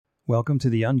Welcome to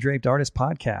the Undraped Artist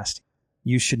Podcast.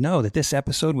 You should know that this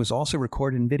episode was also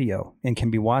recorded in video and can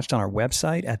be watched on our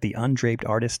website at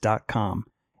theundrapedartist.com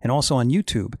and also on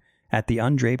YouTube at the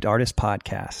Undraped Artist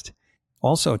Podcast.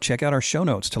 Also, check out our show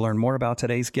notes to learn more about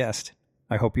today's guest.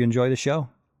 I hope you enjoy the show.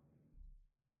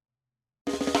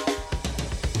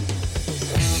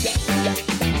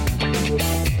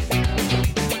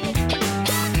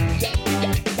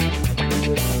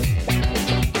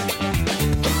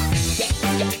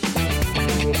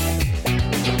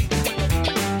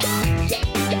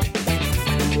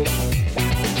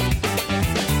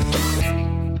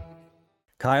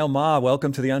 Kyle Ma,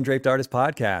 welcome to the Undraped Artist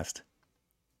Podcast.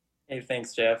 Hey,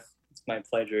 thanks, Jeff. It's my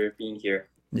pleasure being here.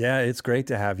 Yeah, it's great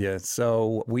to have you.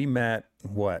 So we met,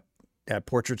 at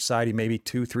Portrait Society maybe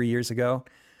 2-3 years ago?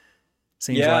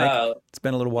 Seems like it's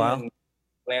been a little while. In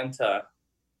Atlanta.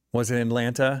 Was it in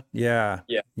Atlanta? Yeah.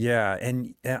 Yeah.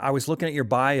 And I was looking at your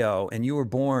bio and you were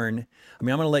born. I'm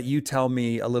going to let you tell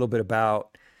me a little bit about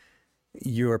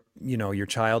your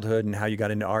childhood and how you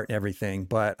got into art and everything.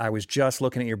 But I was just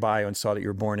looking at your bio and saw that you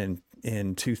were born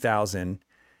in 2000.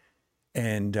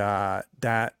 And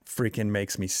that freaking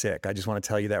makes me sick. I just want to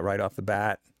tell you that right off the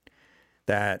bat,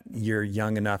 that you're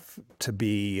young enough to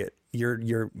be, you're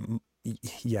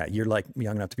like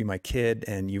young enough to be my kid,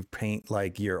 and you paint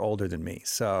like you're older than me.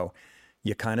 So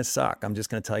you kind of suck. I'm just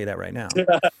going to tell you that right now.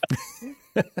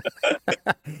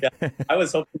 Yeah, I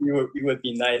was hoping you would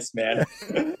be nice, man.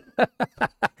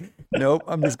 Nope.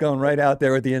 I'm just going right out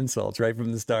there with the insults right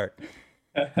from the start.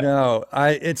 No,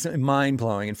 it's mind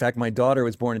blowing. In fact, my daughter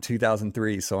was born in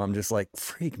 2003. So I'm just like,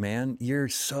 freak, man, you're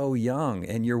so young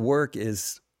and your work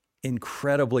is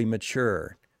incredibly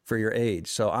mature for your age.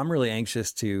 So I'm really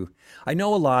anxious I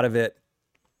know a lot of it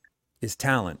is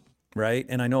talent, right?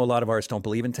 And I know a lot of artists don't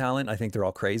believe in talent. I think they're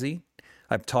all crazy.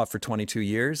 I've taught for 22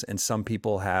 years and some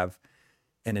people have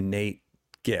an innate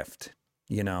gift,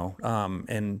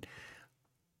 and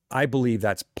I believe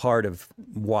that's part of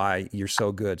why you're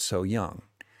so good so young.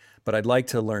 But I'd like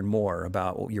to learn more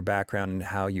about your background and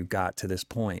how you got to this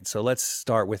point. So let's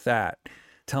start with that.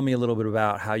 Tell me a little bit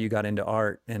about how you got into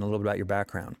art and a little bit about your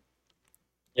background.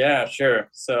 Yeah, sure.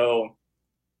 So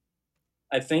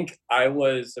I think I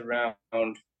was around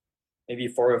maybe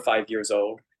 4 or 5 years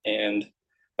old, and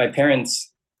my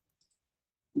parents,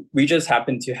 we just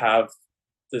happened to have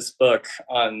this book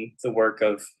on the work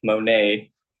of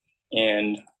Monet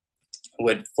and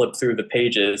would flip through the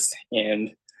pages,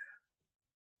 and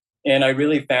I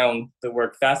really found the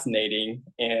work fascinating.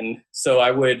 And so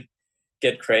I would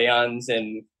get crayons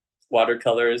and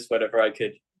watercolors, whatever I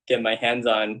could get my hands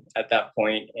on at that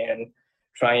point, and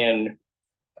try and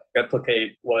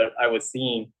replicate what I was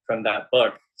seeing from that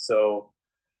book. So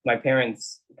my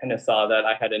parents kind of saw that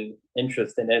I had an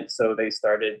interest in it, so they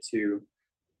started to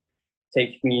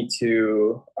take me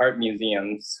to art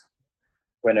museums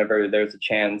whenever there's a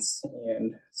chance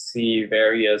and see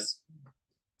various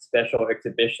special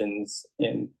exhibitions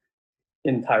in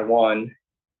Taiwan.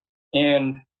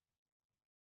 And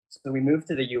so we moved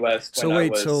to the US. I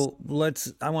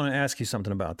want to ask you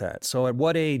something about that. So at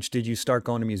what age did you start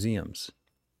going to museums?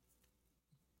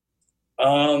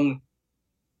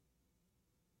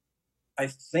 I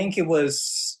think it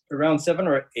was around 7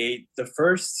 or 8. The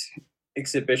first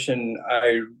exhibition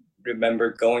I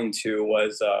remember going to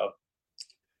was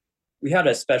we had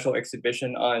a special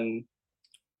exhibition on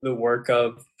the work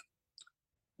of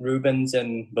Rubens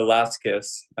and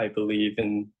Velasquez, I believe,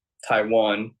 in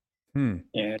Taiwan. And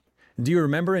do you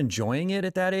remember enjoying it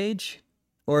at that age?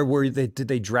 Or did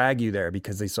they drag you there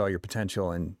because they saw your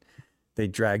potential and they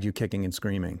dragged you kicking and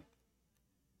screaming?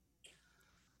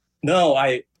 No,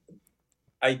 I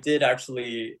did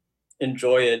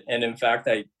enjoy it. And in fact,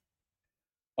 it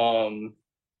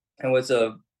was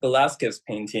a Velasquez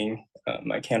painting.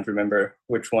 I can't remember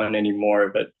which one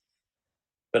anymore, but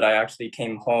I actually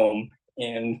came home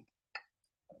and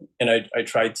I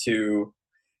tried to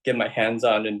get my hands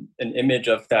on an image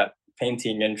of that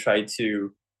painting and try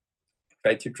to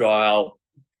do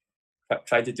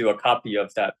a copy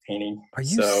of that painting. Are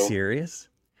you serious?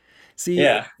 See,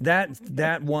 yeah.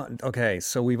 that one. Okay,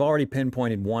 so we've already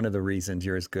pinpointed one of the reasons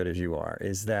you're as good as you are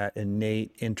is that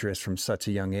innate interest from such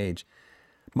a young age.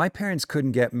 My parents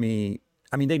couldn't get me.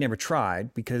 I mean, they never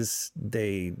tried because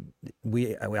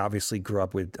we obviously grew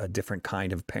up with a different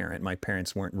kind of parent. My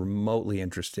parents weren't remotely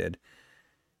interested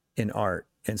in art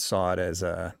and saw it as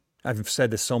I've said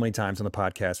this so many times on the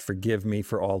podcast. Forgive me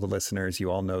for all the listeners.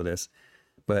 You all know this,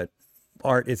 but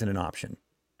art isn't an option.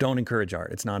 Don't encourage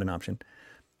art. It's not an option.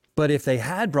 But if they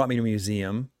had brought me to a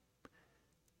museum,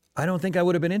 I don't think I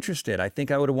would have been interested. I think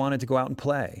I would have wanted to go out and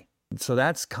play. So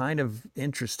that's kind of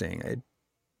interesting.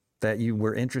 that you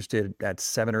were interested at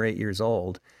 7 or 8 years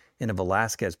old in a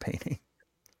Velasquez painting.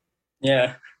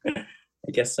 Yeah,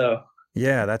 I guess so.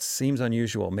 Yeah, that seems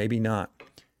unusual. Maybe not.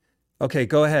 Okay,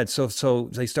 go ahead. So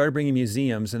they started bringing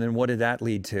museums, and then what did that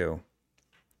lead to?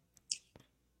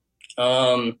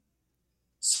 Um,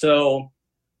 so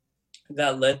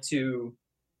that led to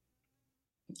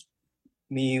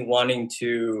me wanting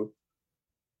to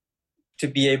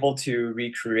be able to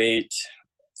recreate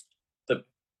the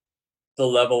the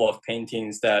level of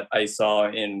paintings that I saw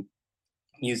in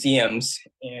museums.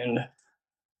 And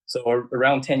so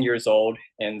around 10 years old,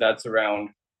 and that's around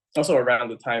also around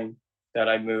the time that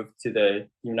I moved to the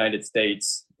United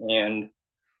States. And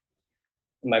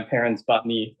my parents bought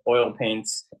me oil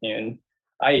paints, and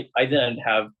I didn't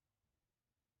have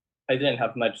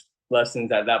much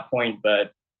lessons at that point,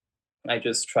 but I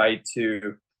just tried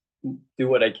to do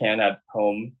what I can at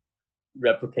home,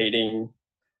 replicating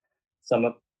some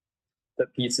of the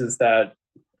pieces that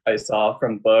I saw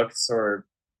from books, or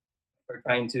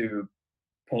trying to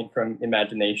paint from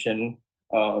imagination,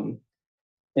 um,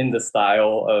 in the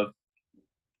style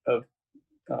of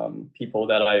people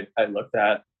that I looked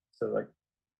at. So like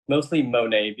mostly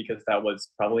Monet, because that was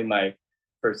probably my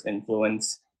first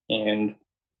influence. And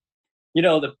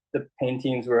the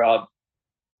paintings were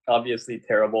obviously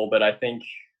terrible, but I think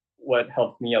what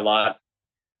helped me a lot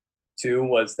too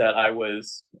was that I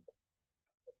was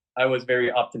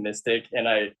very optimistic, and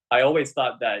I always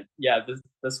thought that, yeah,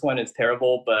 this one is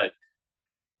terrible, but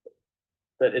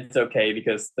it's okay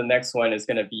because the next one is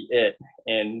going to be it.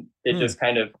 And Hmm.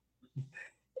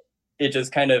 it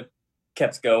just kind of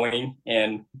kept going.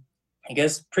 And I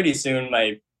guess pretty soon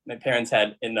my parents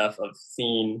had enough of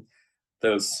seeing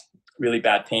those really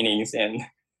bad paintings, and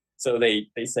so they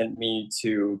sent me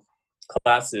to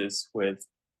classes with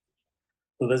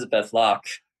Elizabeth Locke.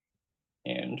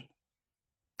 And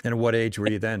And what age were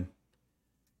you then?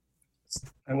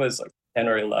 I was like 10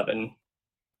 or 11.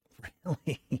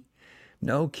 Really?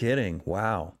 No kidding.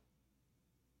 Wow.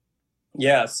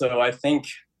 Yeah, so I think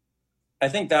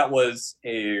that was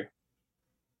a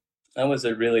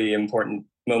really important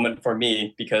moment for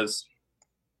me, because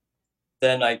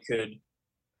then I could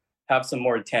have some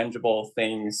more tangible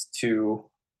things to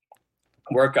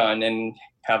work on and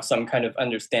have some kind of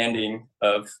understanding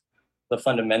of the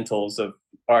fundamentals of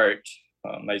art.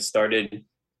 I started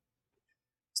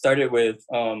with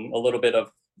a little bit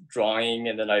of drawing,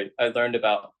 and then I learned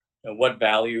about what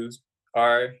values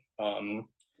are,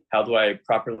 how do I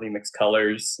properly mix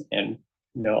colors, and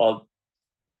all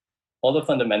the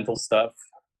fundamental stuff.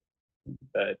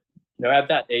 But at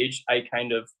that age, I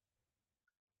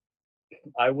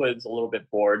was a little bit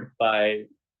bored by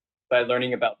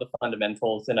learning about the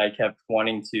fundamentals, and I kept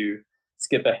wanting to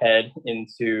skip ahead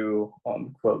into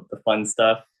quote the fun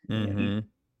stuff, and Mm-hmm.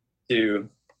 to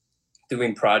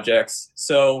doing projects.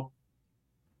 So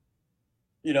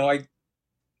I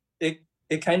it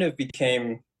it kind of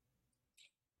became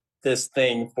this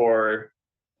thing for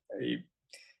a,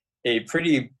 a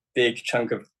pretty big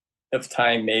chunk of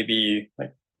time, maybe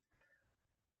like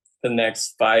the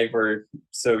next 5 or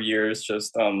so years,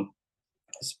 just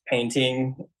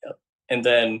painting, and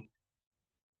then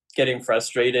getting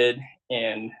frustrated,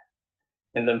 and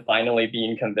then finally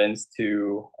being convinced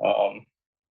to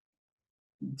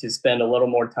spend a little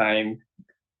more time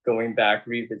going back,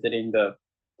 revisiting the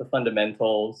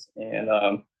fundamentals, and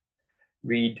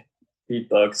read read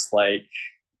books like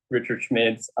Richard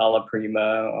Schmidt's Alla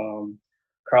Prima,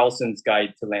 Carlson's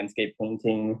Guide to Landscape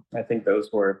Painting. I think those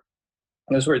were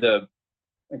the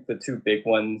two big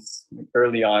ones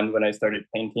early on when I started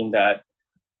painting that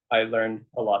I learned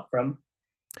a lot from.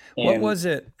 What And was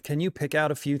it? Can you pick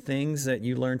out a few things that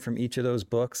you learned from each of those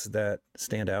books that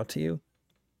stand out to you?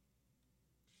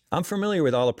 I'm familiar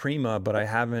with Alla Prima, but I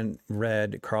haven't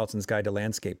read Carlton's Guide to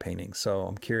Landscape Painting, so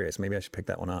I'm curious. Maybe I should pick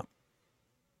that one up.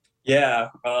 yeah,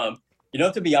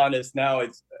 to be honest, now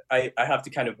I have to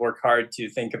kind of work hard to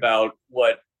think about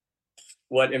what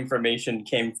information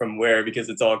came from where, because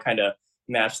it's all kind of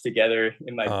mashed together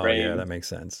in my Oh, yeah, brain. that makes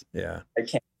sense. Yeah. I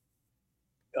can't.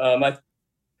 I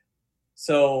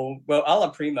well,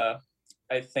 Alla Prima,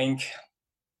 I think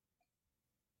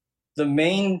the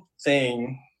main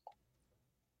thing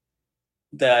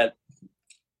that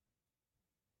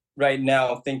right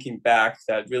now, thinking back,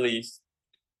 that really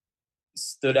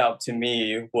stood out to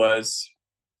me was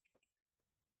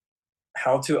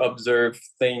how to observe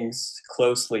things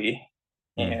closely,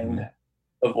 Mm-hmm. and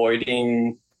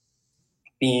avoiding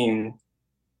being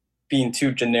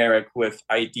too generic with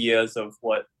ideas of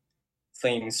what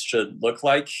things should look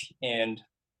like, and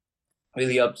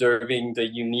really observing the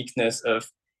uniqueness of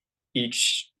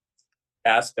each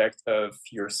aspect of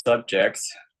your subject.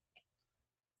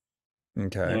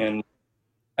 Okay. And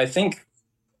I think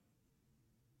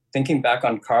thinking back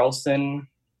on Carlson,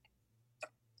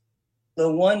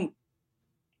 the one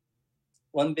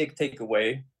big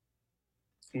takeaway,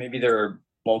 maybe there are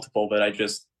multiple, but I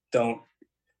just don't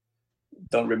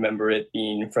remember it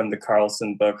being from the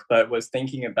Carlson book, but was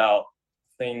thinking about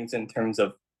things in terms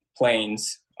of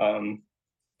planes.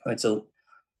 It's a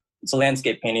it's a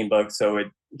landscape painting book, so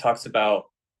it talks about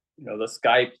the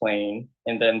sky plane,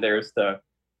 and then there's the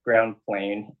ground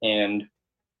plane, and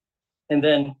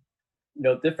then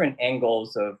different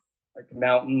angles of like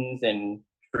mountains and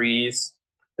trees.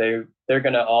 They're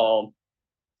gonna all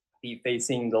be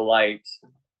facing the light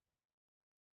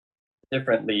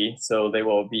differently, so they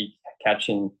will be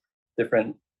catching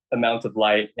different amounts of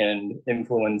light and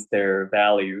influence their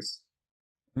values.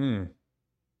 Hmm.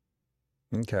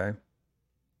 Okay.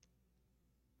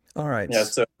 All right. Yeah,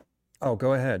 so Oh,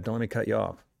 go ahead. Don't let me cut you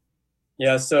off.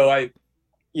 yeah, so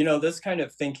this kind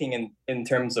of thinking in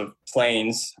terms of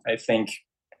planes, I think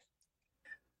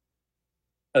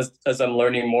as I'm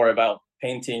learning more about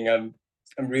painting, I'm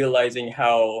realizing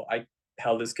how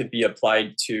this could be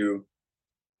applied to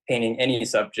painting any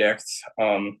subject.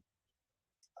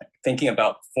 Thinking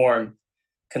about form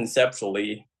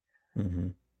conceptually, Hmm.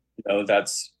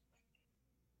 that's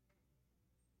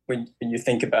when you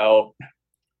think about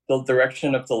the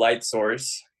direction of the light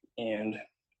source, and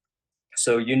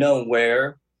so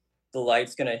where the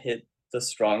light's going to hit the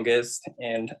strongest,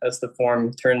 and as the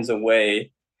form turns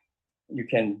away, you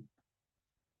can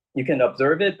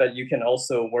observe it, but you can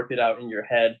also work it out in your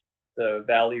head, the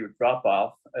value drop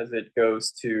off as it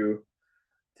goes to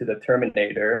the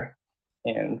terminator.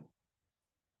 And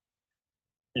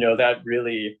that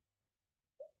really,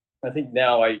 I think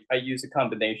now I use a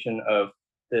combination of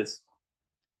this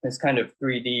kind of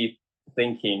 3D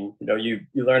thinking. You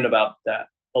learn about that,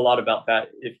 a lot about that,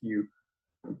 if you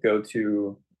go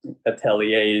to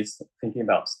ateliers, thinking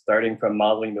about starting from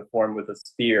modeling the form with a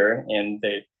sphere, and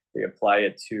they apply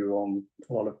it to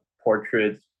a lot of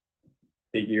portraits,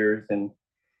 figures, and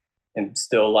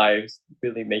still lives,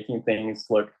 really making things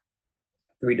look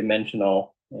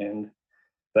three-dimensional.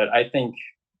 But I think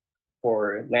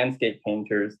for landscape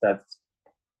painters,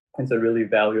 it's a really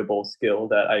valuable skill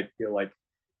that I feel like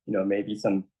maybe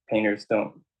some painters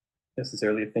don't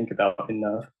necessarily think about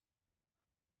enough.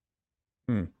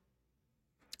 Hmm.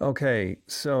 Okay.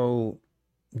 So,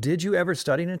 did you ever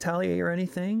study an atelier or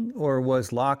anything, or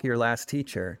was Locke your last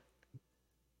teacher?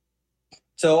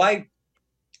 So I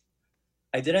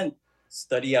didn't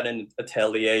study at an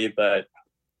atelier, but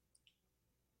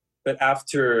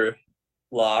after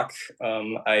Locke,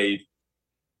 I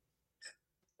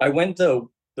went the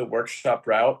workshop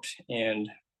route and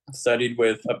studied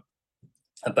with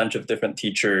a bunch of different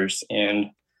teachers,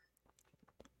 and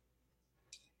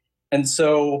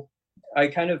so I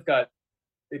kind of got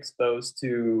exposed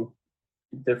to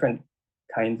different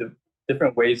kinds of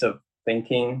different ways of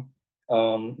thinking,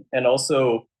 and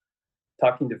also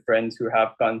talking to friends who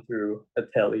have gone through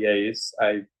ateliers.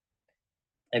 I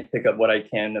pick up what I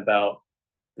can about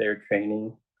their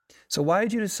training. So, why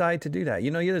did you decide to do that?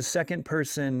 You're the second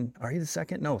person. Are you the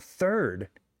second? No, third.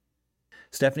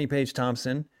 Stephanie Page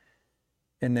Thompson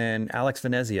and then Alex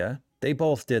Venezia. They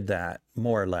both did that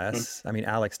more or less. I mean,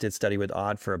 Alex did study with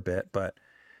Odd for a bit, but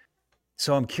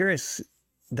so I'm curious.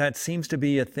 That seems to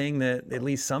be a thing that at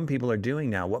least some people are doing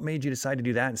now. What made you decide to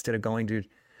do that instead of going to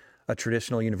a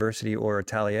traditional university or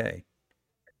atelier?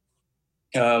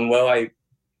 Well, I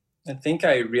think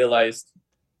I realized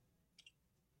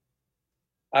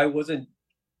I wasn't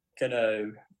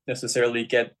gonna necessarily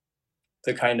get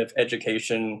the kind of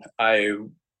education I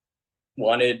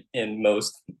wanted in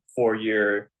most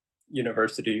 4-year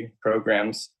university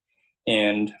programs.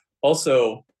 And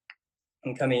also,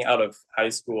 I'm coming out of high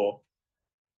school.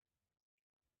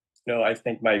 I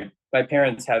think my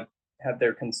parents had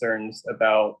their concerns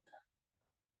about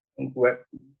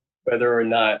whether or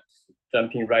not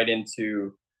jumping right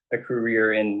into a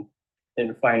career in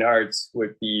fine arts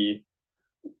would be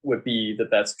the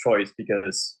best choice,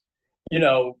 because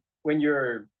when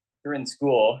you're in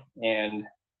school and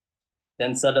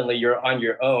then suddenly you're on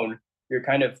your own, you're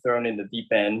kind of thrown in the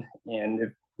deep end, and if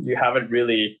you haven't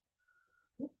really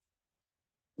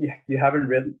you haven't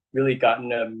really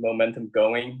gotten a momentum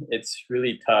going, it's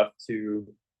really tough to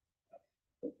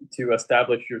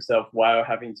establish yourself while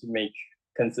having to make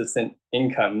consistent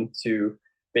income to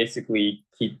basically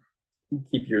keep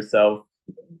yourself,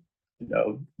 you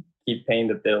know keep paying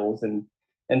the bills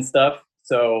and stuff.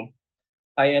 So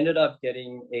I ended up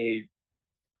getting a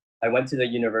I went to the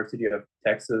University of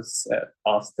Texas at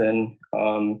Austin,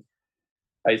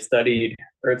 I studied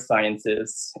earth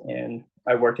sciences and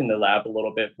I worked in the lab a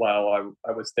little bit while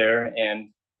I was there, and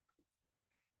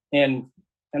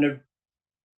kind of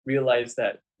realized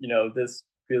that, this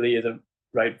really isn't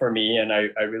right for me, and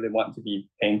I really want to be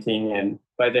painting. And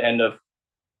by the end of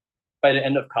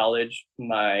college,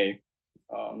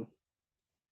 um,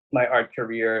 my art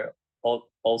career,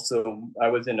 also, I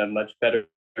was in a much better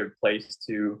place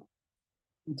to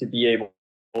be able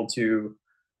to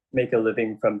make a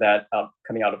living from that,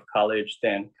 coming out of college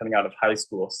than coming out of high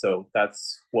school. So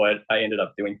that's what I ended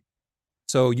up doing.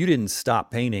 So you didn't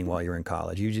stop painting while you were in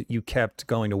college. You kept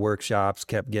going to workshops,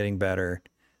 kept getting better.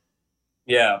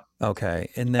 Yeah, Okay.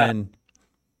 And then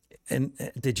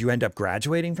did you end up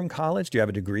graduating from college? Do you have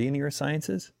a degree in your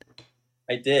sciences?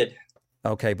 I did.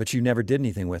 Okay, but you never did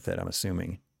anything with it, I'm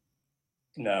assuming.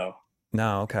 No.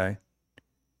 No, okay.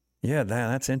 Yeah,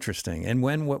 that's interesting. And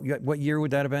what year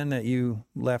would that have been that you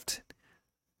left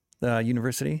the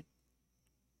university?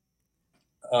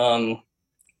 Um,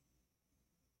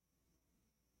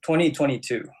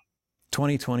 2022.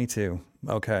 2022.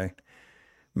 Okay.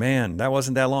 Man, that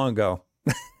wasn't that long ago.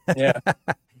 Yeah.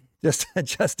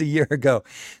 Just a year ago.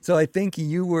 So I think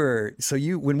you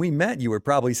when we met, you were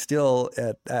probably still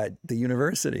at the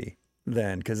university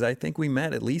then, because I think we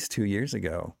met at least 2 years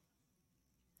ago.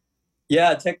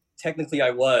 Yeah, technically I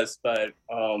was, but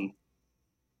it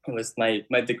was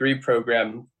my degree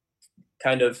program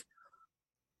kind of.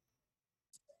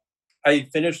 I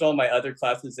finished all my other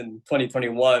classes in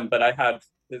 2021, but I had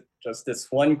just this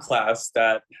one class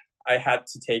that I had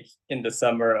to take in the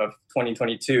summer of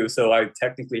 2022. So I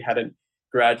technically hadn't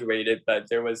graduated, but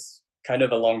there was kind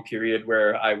of a long period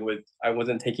where I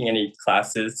wasn't taking any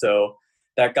classes, so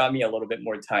that got me a little bit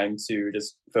more time to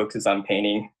just focus on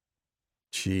painting.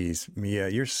 Jeez, Mia,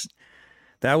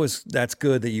 that's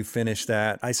good that you finished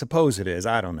that. I suppose it is.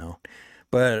 I don't know.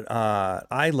 But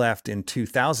I left in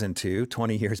 2002,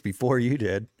 20 years before you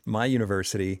did, my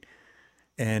university,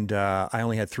 and I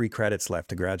only had 3 credits left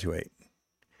to graduate.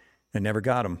 I never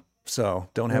got them. So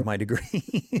don't have my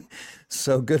degree.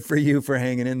 So good for you for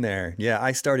hanging in there. Yeah,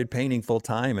 I started painting full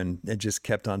time and it just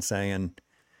kept on saying,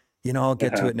 I'll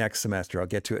get to Uh-huh. it next semester. I'll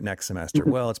get to it next semester.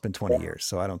 Well, it's been 20 years,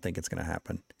 so I don't think it's going to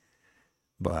happen.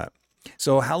 But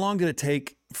so how long did it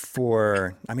take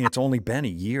for, I mean, it's only been a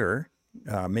year,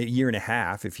 maybe a year and a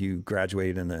half if you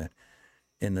graduated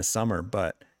in the summer,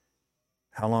 but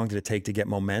how long did it take to get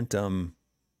momentum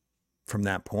from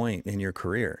that point in your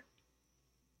career?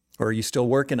 Or are you still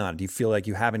working on it? Do you feel like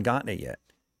you haven't gotten it yet?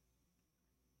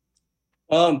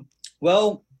 Um,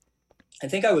 well, I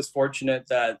think I was fortunate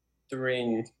that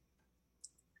during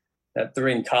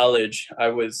during college I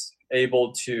was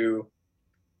able to,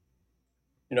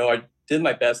 I did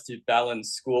my best to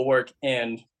balance schoolwork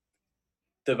and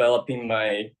developing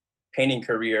my painting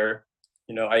career.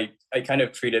 I kind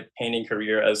of treated painting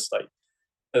career as like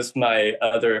as my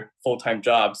other full-time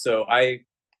job. So I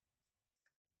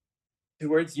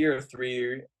towards year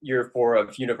 3, year 4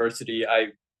 of university,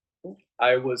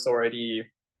 I was already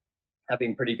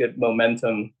having pretty good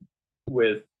momentum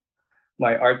with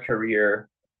my art career,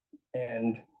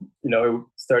 and it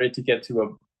started to get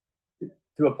to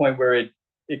a point where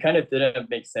it kind of didn't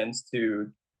make sense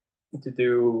to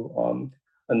do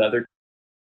another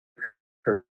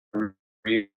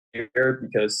career,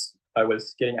 because I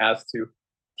was getting asked to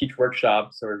teach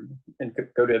workshops or and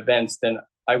go to events. Then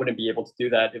I wouldn't be able to do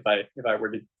that if I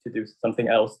were to do something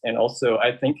else. And also,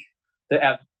 I think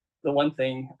the one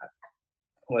thing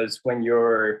was when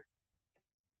you're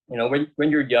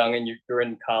young and you're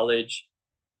in college,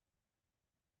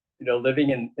 living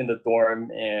in the dorm,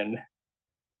 and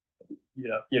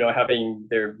having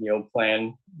their meal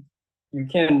plan, you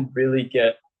can really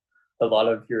get a lot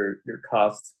of your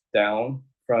costs down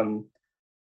from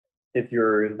if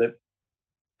you're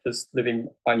just living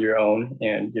on your own.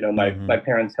 And my Hmm.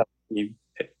 parents helped me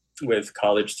with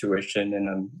college tuition,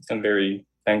 and I'm very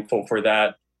thankful for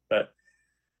that. But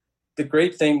the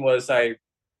great thing was I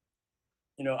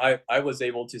was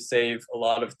able to save a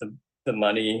lot of the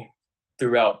money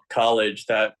throughout college,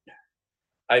 that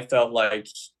I felt like,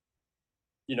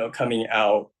 coming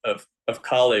out of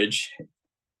college,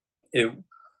 it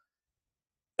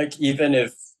like, even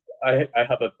if I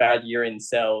have a bad year in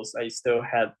sales, I still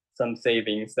had some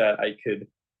savings that I could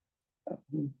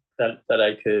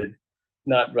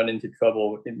not run into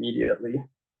trouble immediately.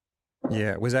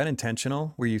 Yeah. Was that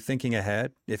intentional? Were you thinking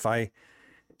ahead?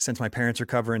 Since my parents are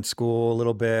covering school a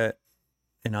little bit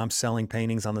and I'm selling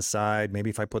paintings on the side, maybe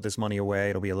if I put this money away,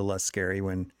 it'll be a little less scary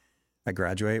when I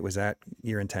graduate. Was that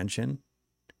your intention?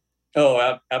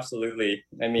 Oh, absolutely.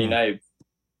 I mean, Hmm.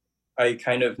 I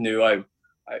kind of knew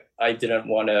I didn't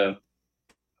want to.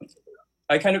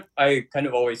 I kind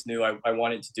of always knew I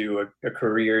wanted to do a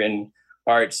career in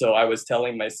art. So I was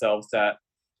telling myself that,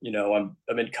 I'm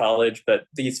in college, but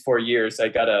these 4 years I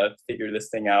gotta figure this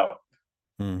thing out.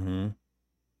 Mm-hmm.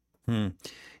 Hmm.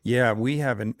 Yeah, we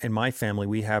have in my family,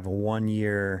 we have a 1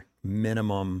 year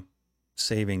minimum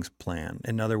savings plan.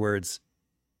 In other words,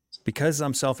 because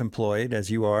I'm self-employed,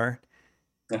 as you are,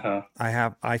 Uh-huh.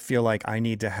 I feel like I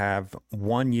need to have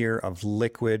 1 year of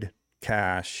liquid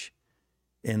cash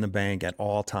in the bank at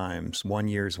all times, 1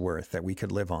 year's worth that we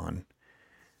could live on,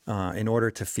 in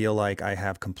order to feel like I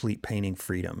have complete painting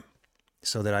freedom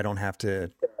so that I don't have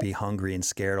to be hungry and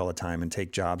scared all the time and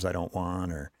take jobs I don't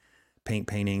want or paint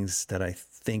paintings that I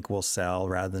think will sell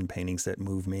rather than paintings that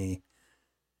move me.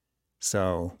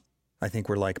 So I think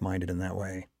we're like minded in that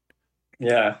way.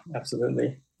 Yeah,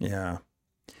 absolutely. Yeah.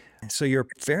 So you're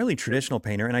a fairly traditional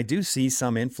painter, and I do see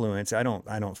some influence. I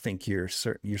don't think you're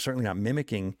certainly not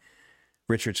mimicking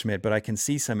Richard Schmidt, but I can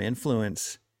see some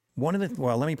influence.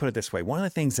 Well, let me put it this way. One of the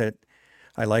things that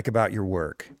I like about your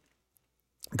work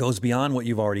goes beyond what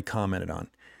you've already commented on,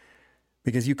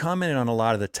 because you commented on a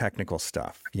lot of the technical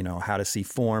stuff, how to see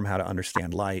form, how to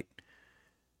understand light,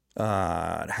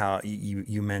 how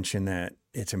you mentioned that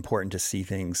it's important to see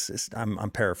things. I'm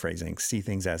paraphrasing, see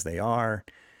things as they are,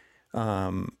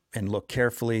 and look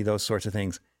carefully, those sorts of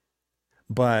things.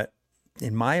 But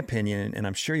in my opinion, and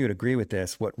I'm sure you'd agree with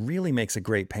this, what really makes a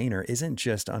great painter isn't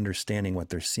just understanding what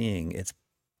they're seeing, it's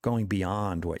going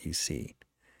beyond what you see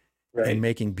and Right.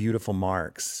 making beautiful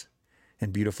marks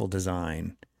and beautiful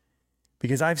design.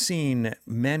 Because I've seen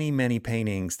many, many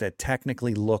paintings that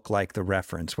technically look like the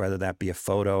reference, whether that be a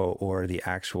photo or the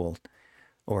actual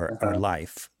or Uh-huh.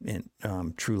 life in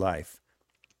true life,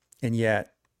 and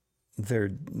yet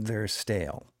they're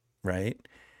stale, right?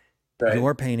 Right.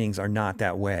 Your paintings are not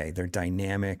that way. They're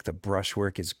dynamic. The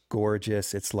brushwork is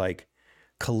gorgeous. It's like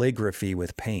calligraphy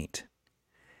with paint.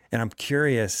 And I'm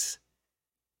curious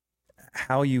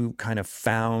how you kind of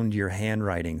found your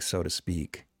handwriting, so to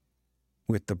speak,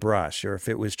 with the brush, or if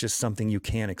it was just something you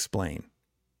can't explain.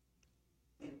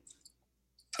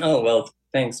 Oh, well,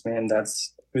 thanks, man.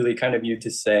 That's really kind of you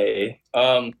to say.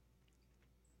 I'm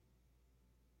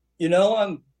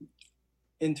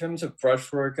in terms of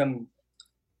brushwork, I'm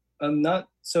not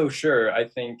so sure. I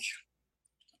think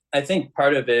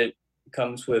part of it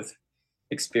comes with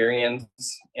experience,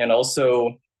 and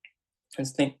also I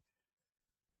just think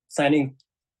planning,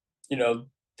 you know,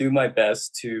 do my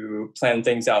best to plan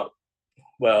things out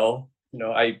well.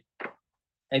 I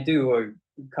do a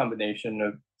combination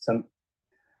of some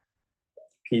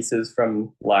pieces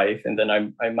from life, and then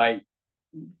I might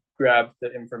grab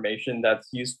the information that's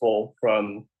useful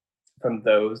from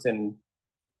those and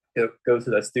go to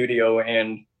the studio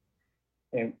and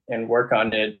work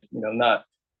on it. Not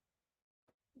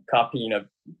copying a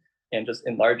and just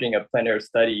enlarging a plein air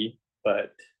study,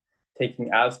 but taking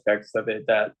aspects of it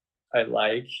that I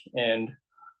like and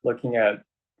looking at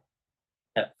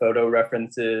photo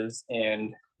references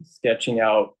and sketching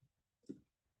out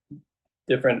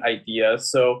different ideas.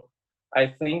 So I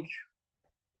think,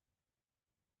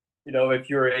 if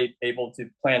you're able to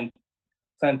plan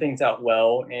things out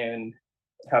well and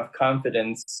have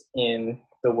confidence in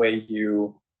the way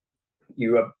you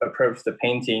approach the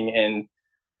painting, and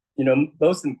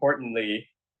most importantly,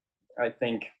 I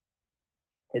think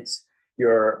it's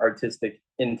your artistic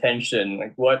intention.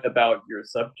 Like, what about your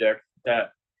subject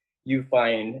that you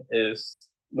find is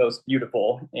most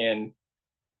beautiful? And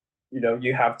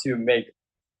you have to make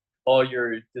all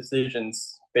your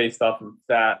decisions based off of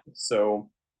that. So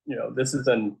this is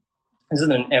an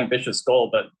ambitious goal,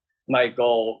 but my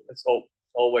goal is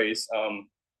always,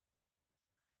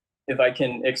 if I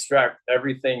can extract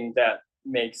everything that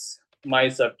makes my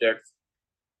subject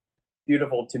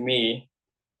beautiful to me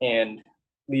and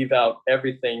leave out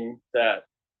everything that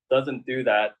doesn't do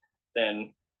that,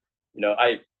 then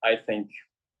I think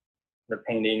the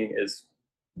painting is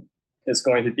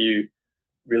going to be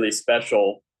really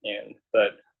special. And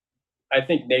but I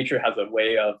think nature has a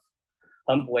way of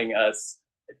humbling us.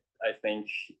 I think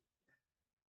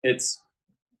it's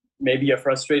maybe a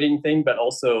frustrating thing, but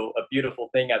also a beautiful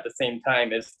thing at the same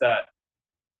time. Is that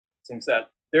it seems that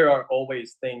there are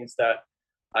always things that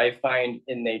I find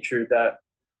in nature that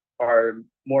are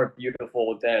more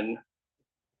beautiful than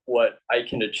what I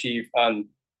can achieve on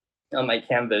my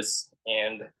canvas.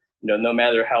 And no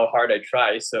matter how hard I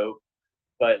try. So,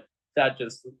 but that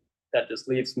just that just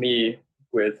leaves me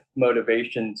with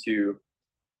motivation to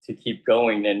keep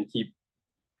going and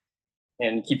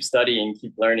keep studying,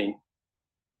 keep learning.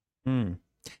 Hmm.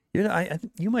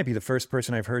 You might be the first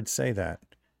person I've heard say that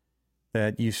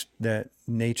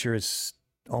nature is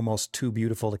almost too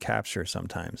beautiful to capture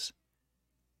sometimes.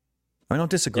 I don't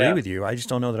disagree Yeah. with you. I just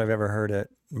don't know that I've ever heard it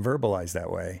verbalized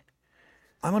that way.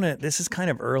 This is kind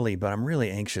of early, but I'm really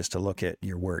anxious to look at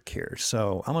your work here.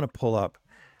 So I'm going to pull up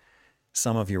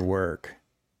some of your work.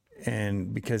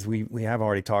 And because we have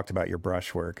already talked about your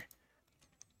brush work.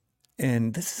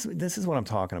 And this is what I'm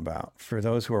talking about for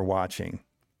those who are watching.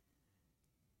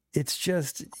 It's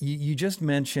just, you just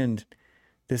mentioned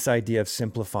this idea of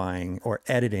simplifying or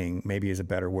editing, maybe is a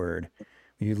better word.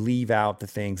 You leave out the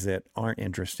things that aren't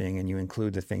interesting and you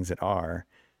include the things that are.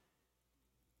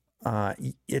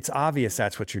 It's obvious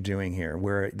that's what you're doing here,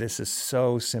 where this is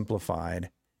so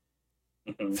simplified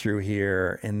Hmm. through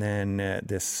here, and then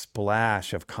this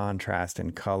splash of contrast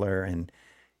and color, and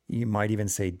you might even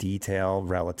say detail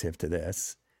relative to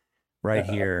this right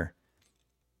here.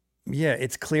 Yeah,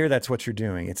 it's clear that's what you're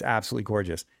doing. It's absolutely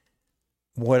gorgeous.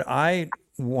 What I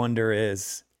wonder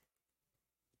is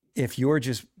if you're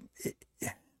just,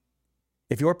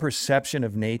 if your perception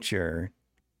of nature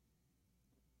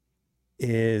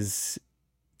is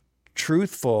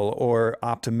truthful or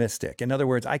optimistic. In other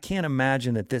words, I can't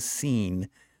imagine that this scene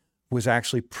was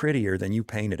actually prettier than you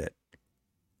painted it.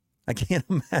 I can't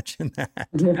imagine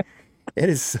that. It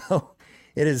is so,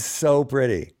 it is so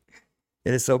pretty.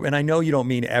 It is so, and I know you don't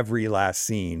mean every last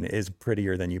scene is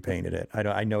prettier than you painted it.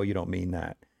 I know you don't mean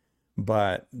that,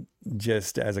 but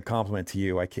just as a compliment to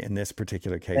you, I can, in this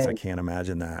particular case, I Thanks. can't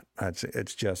imagine that.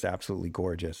 It's just absolutely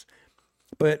gorgeous.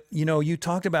 But you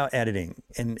talked about editing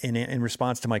in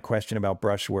response to my question about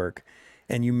brushwork,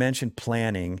 and you mentioned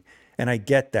planning, and I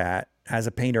get that. As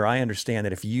a painter, I understand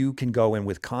that if you can go in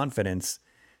with confidence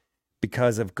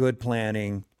because of good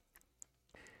planning,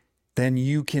 then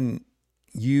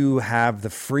you have the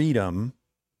freedom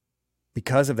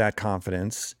because of that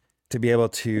confidence to be able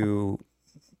to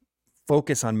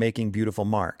focus on making beautiful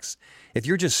marks. If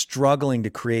you're just struggling to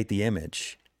create the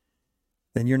image,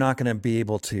 then you're not going to be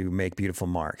able to make beautiful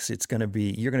marks. You're going to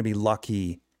be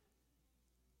lucky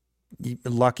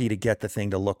to get the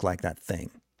thing to look like that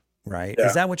thing, right? Is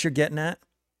Yeah. that what you're getting at?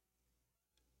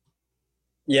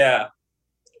 Yeah.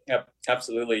 Yep.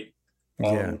 Absolutely.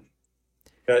 Yeah. Um,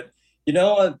 but you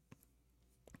know what?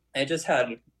 I just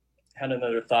had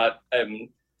another thought.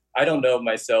 I don't know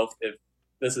myself if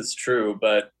this is true,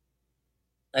 but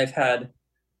I've had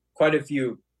quite a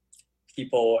few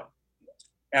people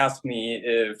ask me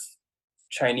if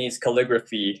Chinese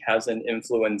calligraphy has an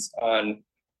influence on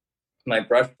my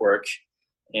brushwork,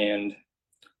 and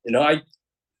you know, I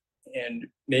and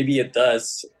maybe it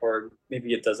does, or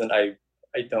maybe it doesn't. I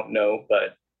don't know,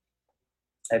 but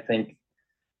I think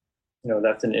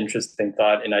that's an interesting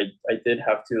thought, and I did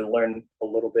have to learn a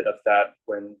little bit of that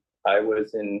when I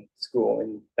was in school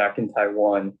and back in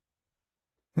Taiwan.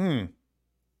 Hmm.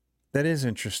 That is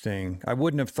interesting. I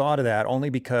wouldn't have thought of that only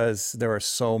because there are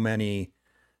so many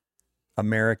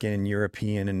American and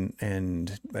European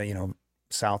and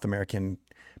South American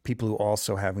people who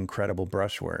also have incredible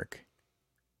brushwork.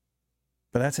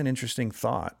 But that's an interesting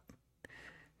thought.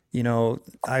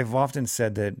 I've often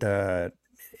said that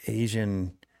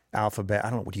Asian alphabet, I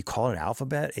don't know, what do you call it?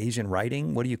 Alphabet? Asian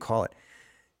writing? What do you call it?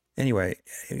 Anyway,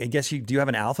 I guess do you have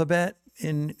an alphabet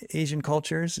in Asian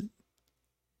cultures?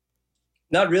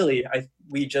 Not really. I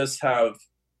we just have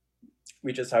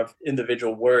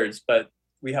individual words, but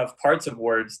we have parts of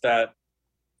words that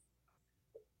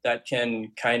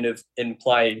can kind of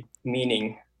imply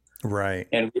meaning, Right.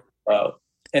 and uh,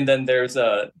 and then there's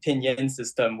a pinyin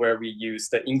system where we use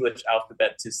the English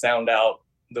alphabet to sound out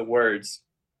the words.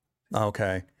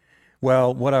 Okay.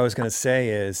 Well, what I was going to say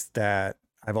is that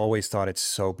I've always thought it's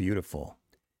so beautiful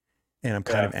and I'm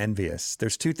kind Yeah. of envious.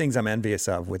 There's two things I'm envious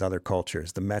of with other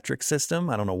cultures. The metric system.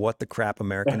 I don't know what the crap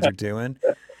Americans are doing,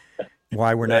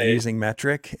 why we're not Right. using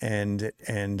metric and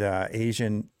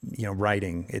Asian,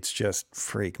 writing. It's just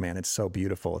freak, man. It's so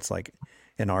beautiful. It's like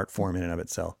an art form in and of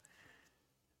itself.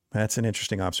 That's an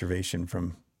interesting observation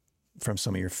from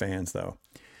some of your fans though.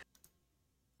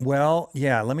 Well,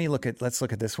 yeah, let's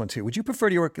look at this one too. Would you prefer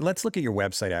to work? Let's look at your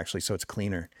website actually, so it's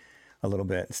cleaner a little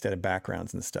bit instead of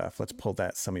backgrounds and stuff. Let's pull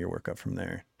some of your work up from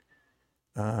there.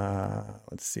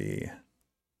 Let's see.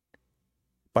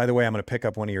 By the way, I'm going to pick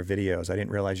up one of your videos. I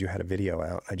didn't realize you had a video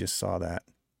out. I just saw that.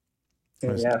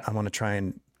 Yeah. I want to try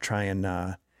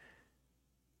and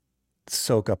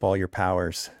soak up all your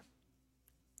powers.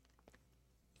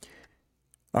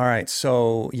 All right,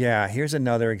 so yeah, here's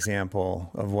another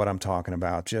example of what I'm talking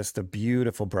about. Just the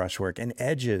beautiful brushwork and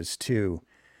edges too.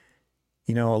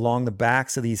 Along the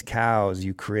backs of these cows,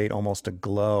 you create almost a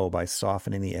glow by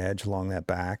softening the edge along that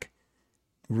back.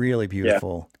 Really Yeah.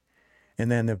 beautiful. And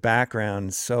then the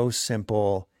background, so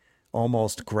simple,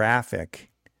 almost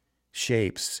graphic.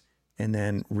 shapes and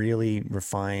then really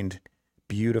refined,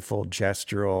 beautiful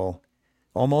gestural,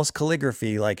 almost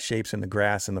calligraphy like shapes in the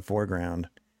grass in the foreground.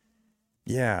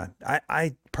 Yeah,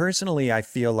 I personally I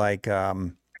feel like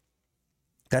that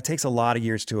takes a lot of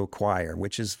years to acquire,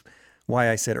 which is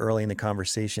why I said early in the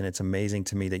conversation it's amazing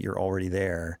to me that you're already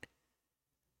there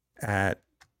at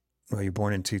well, you're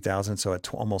born in 2000, so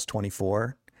at almost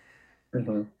 24.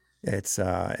 Hmm. It's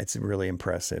really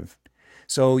impressive.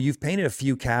 So you've painted a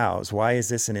few cows. Why is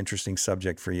this an interesting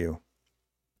subject for you?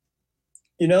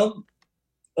 You know,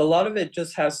 a lot of it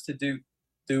just has to do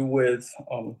with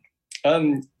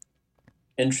I'm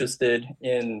interested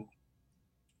in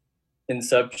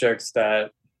subjects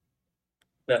that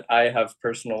I have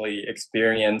personally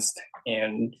experienced,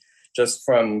 and just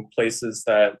from places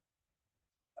that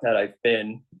I've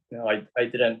been. You know, I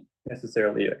didn't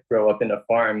necessarily grow up in a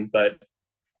farm, but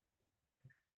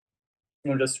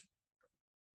just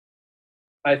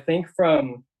I think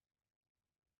from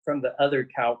the other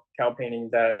cow painting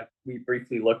that we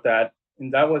briefly looked at,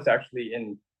 and that was actually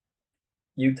in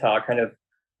Utah, kind of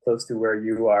close to where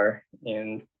you are,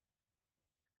 and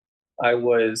I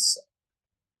was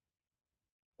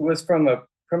it was from a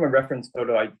reference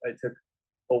photo I took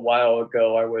a while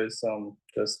ago. I was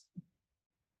just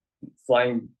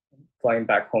flying flying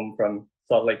back home from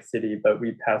Salt Lake City, but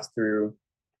we passed through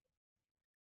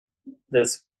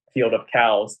this field of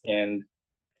cows, and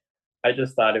I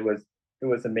just thought it was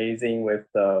amazing with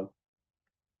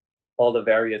all the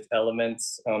various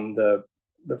elements, the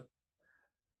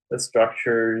the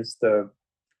structures, the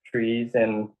trees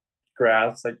and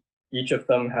grass. Like each of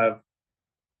them have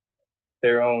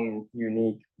their own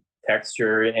unique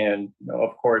texture, and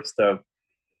of course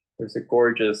there's a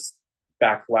gorgeous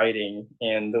backlighting,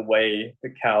 and the way the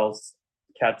cows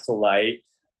catch the light.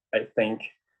 I think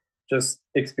just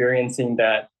experiencing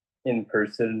that in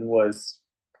person was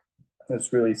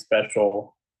really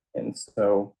special, and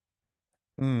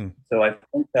Mm, so I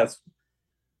think that's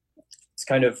it's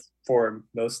kind of for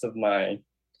most of my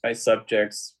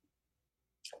subjects.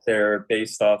 They're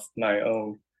based off my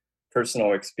own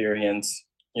personal experience.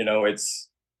 It's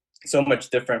so much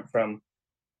different from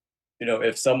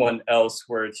if someone else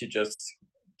were to just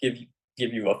give you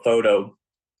give you a photo.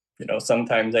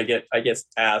 Sometimes I get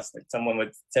asked, like someone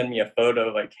would send me a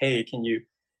photo like, hey, can you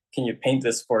paint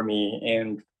this for me?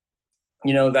 And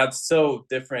that's so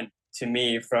different to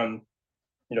me from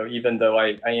even though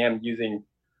I am using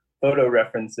photo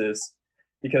references,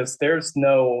 because there's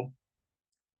no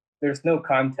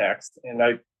context, and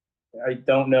I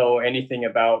don't know anything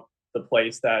about the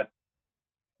place that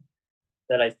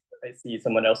I see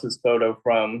someone else's photo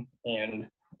from, and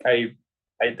I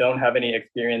I don't have any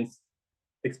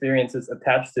experiences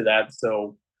attached to that,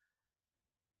 so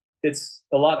it's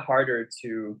a lot harder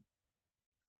to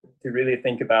really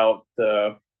think about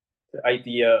the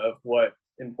idea of what's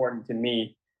important to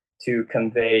me to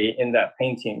convey in that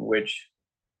painting, which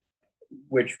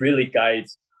really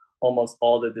guides almost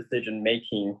all the decision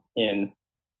making in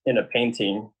a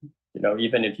painting.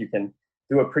 Even if you can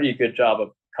do a pretty good job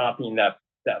of copying that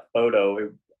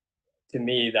photo, to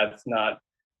me that's not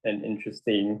an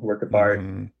interesting work of art.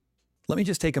 hmm Let me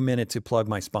just take a minute to plug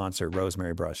my sponsor,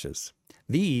 Rosemary Brushes.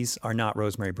 These are not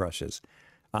rosemary brushes.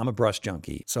 I'm a brush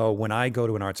junkie. So when I go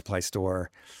to an art supply store,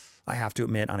 I have to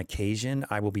admit, on occasion,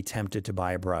 I will be tempted to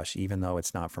buy a brush, even though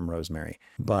it's not from rosemary.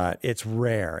 But it's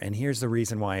rare. And here's the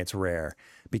reason why it's rare,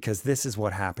 because this is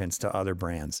what happens to other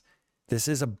brands. This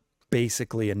is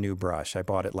basically a new brush. I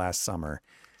bought it last summer.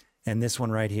 And this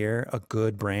one right here, a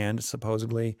good brand,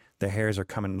 supposedly, the hairs are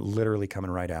literally coming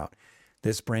right out.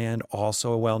 This brand,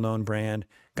 also a well-known brand,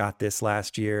 got this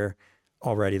last year.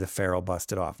 Already the ferrule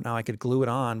busted off. Now I could glue it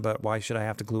on, but why should I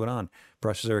have to glue it on?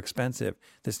 Brushes are expensive.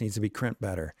 This needs to be crimped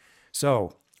better.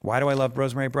 So why do I love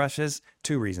Rosemary brushes?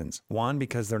 Two reasons. One,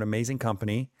 because they're an amazing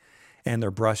company and their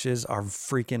brushes are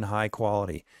freaking high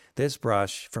quality. This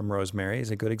brush from Rosemary is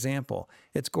a good example.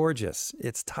 It's gorgeous.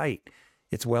 It's tight.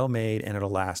 It's well made, and it'll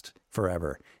last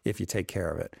forever if you take care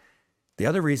of it. The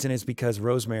other reason is because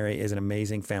Rosemary is an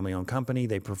amazing family-owned company.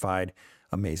 They provide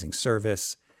amazing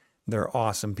service. They're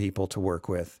awesome people to work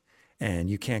with, and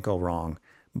you can't go wrong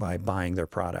by buying their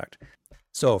product.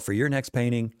 So for your next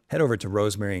painting, head over to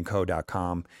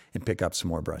rosemaryandco.com and pick up some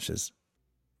more brushes.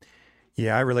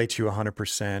 Yeah, I relate to you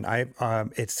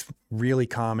 100%. It's really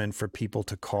common for people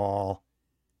to call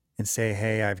and say,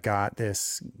 "Hey, I've got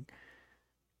this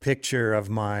picture of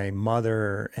my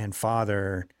mother and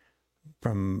father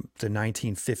from the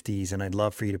 1950s, and I'd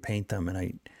love for you to paint them."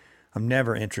 And I'm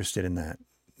never interested in that.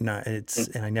 And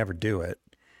I never do it.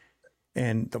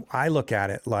 And I look at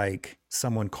it like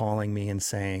someone calling me and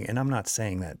saying, and I'm not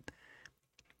saying that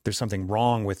there's something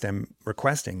wrong with them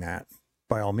requesting that.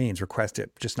 By all means, request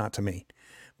it, just not to me.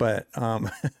 But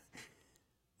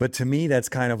but to me, that's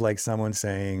kind of like someone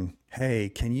saying, "Hey,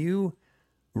 can you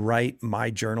write my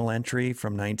journal entry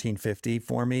from 1950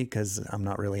 for me? Because I'm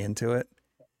not really into it."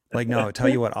 Like, no, tell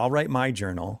you what, I'll write my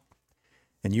journal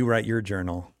and you write your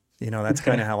journal. That's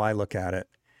kind of how I look at it.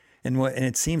 And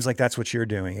it seems like that's what you're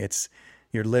doing.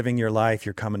 You're living your life.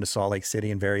 You're coming to Salt Lake City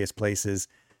and various places,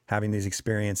 having these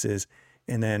experiences.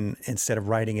 And then instead of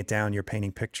writing it down, you're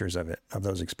painting pictures of it, of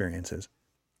those experiences.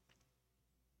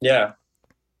 Yeah.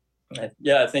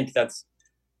 Yeah, I think that's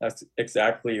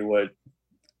exactly what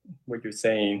you're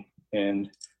saying.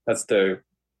 And that's the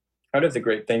part of the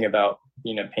great thing about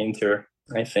being a painter,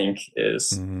 I think,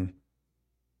 is,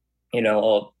 Mm-hmm.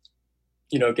 all,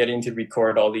 getting to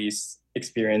record all these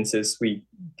experiences we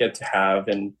get to have.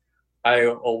 And I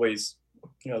always,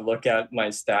 look at my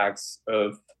stacks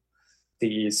of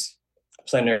these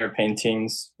plein air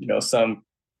paintings.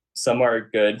 Some are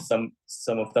good, some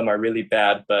of them are really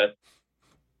bad, but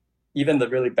even the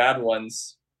really bad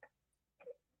ones,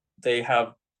 they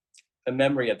have a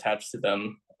memory attached to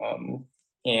them.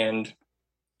 And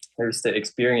there's the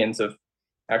experience of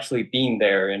actually being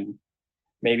there and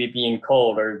maybe being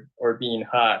cold or being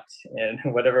hot and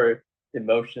whatever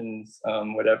emotions,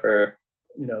 whatever,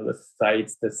 the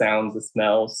sights, the sounds, the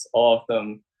smells, all of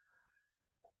them,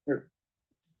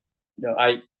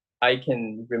 I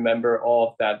can remember all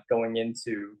of that going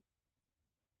into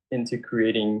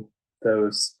creating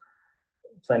those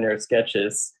plein air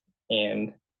sketches.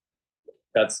 And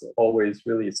that's always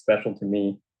really special to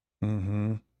me.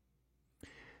 Mm-hmm.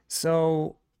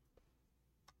 So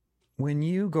when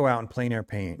you go out and plein air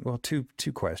paint, well, two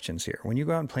questions here. When you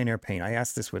go out and plein air paint, I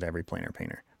ask this with every plein air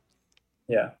painter.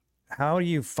 Yeah. How do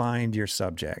you find your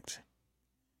subject?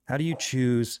 How do you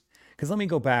choose? Because let me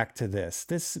go back to this.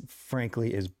 This,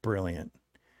 frankly, is brilliant.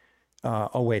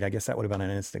 Oh, wait, I guess that would have been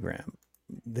on Instagram.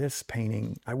 This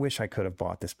painting, I wish I could have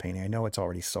bought this painting. I know it's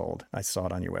already sold. I saw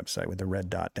it on your website with the red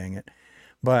dot, dang it.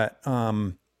 But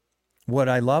what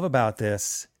I love about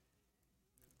this,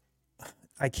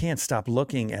 I can't stop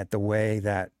looking at the way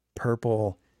that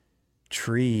purple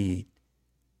tree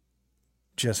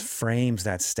just frames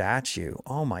that statue.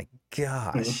 Oh my Mhm.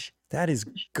 gosh, that is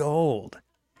gold.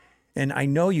 And I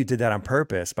know you did that on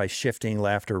purpose by shifting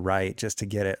left or right just to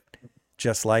get it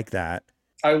just like that.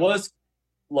 I was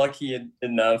lucky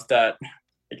enough that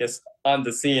I guess on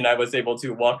the scene I was able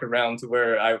to walk around to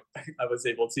where I was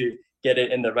able to get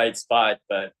it in the right spot.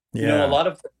 But a Yeah. lot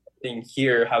of the thing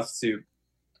here has to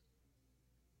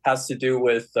do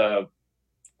with the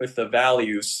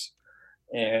values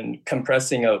and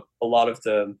compressing a lot of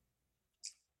the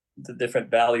different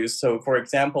values. So for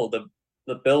example, the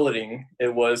building,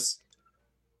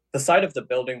 the side of the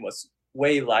building was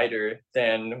way lighter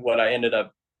than what I ended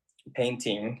up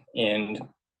painting.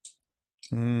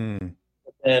 Mm,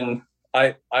 And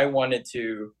I wanted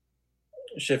to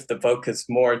shift the focus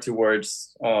more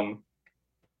towards I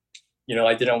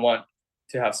didn't want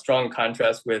to have strong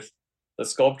contrast with the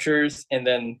sculptures and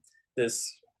then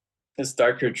this this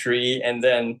darker tree and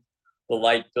then the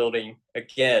light building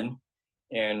again.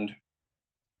 And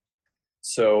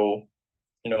so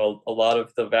a lot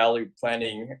of the value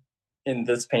planning in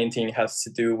this painting has to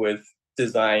do with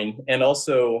design and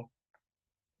also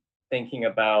thinking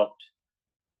about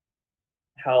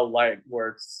how light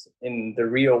works in the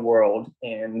real world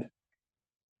and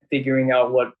figuring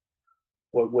out what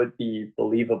would be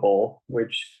believable,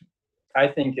 which I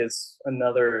think is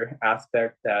another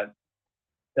aspect that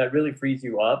really frees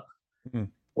you up mm,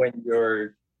 when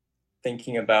you're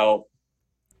thinking about,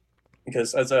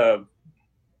 because as a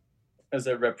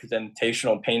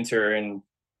representational painter and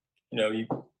you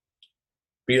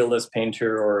realist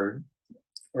painter or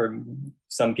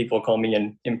some people call me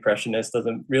an impressionist,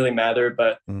 doesn't really matter,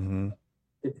 but mm-hmm.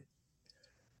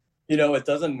 it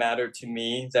doesn't matter to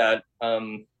me that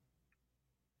I'm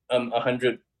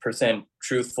 100%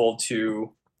 truthful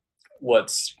to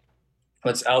what's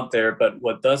out there. But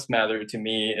what does matter to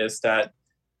me is that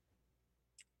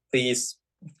these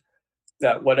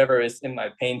that whatever is in my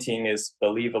painting is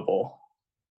believable.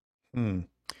 Mm.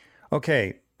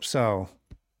 Okay, so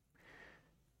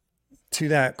to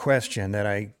that question that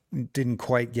I didn't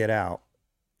quite get out,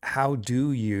 how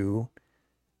do you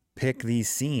pick these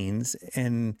scenes?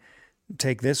 And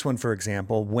take this one, for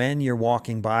example, when you're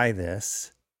walking by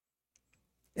this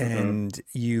Mm-hmm. and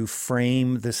you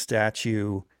frame the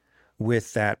statue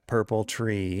with that purple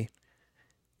tree,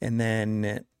 and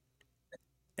then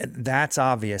that's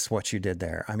obvious what you did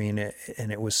there. I mean,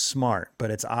 and it was smart,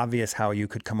 but it's obvious how you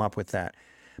could come up with that.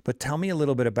 But tell me a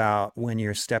little bit about when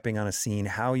you're stepping on a scene,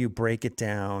 how you break it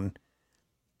down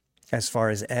as far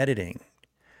as editing.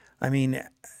 I mean,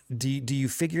 do you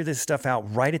figure this stuff out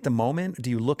right at the moment? Do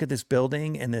you look at this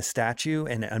building and this statue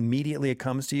and immediately it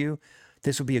comes to you,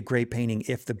 this would be a great painting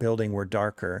if the building were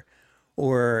darker?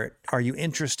 Or are you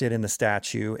interested in the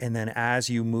statue and then as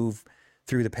you move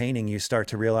through the painting, you start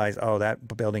to realize, oh,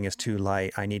 that building is too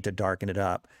light. I need to darken it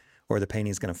up or the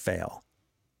painting's going to fail.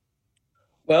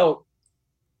 Well,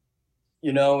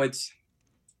 it's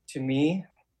to me,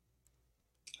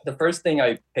 the first thing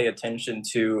I pay attention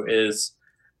to is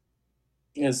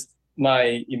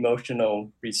my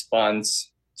emotional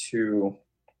response to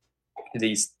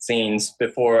these scenes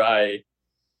before I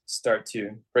start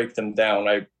to break them down.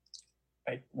 I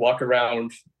walk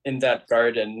around in that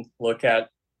garden, look at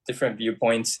different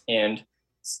viewpoints, and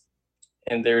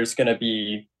there's going to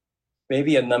be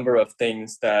maybe a number of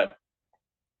things that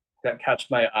catch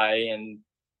my eye, and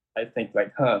I think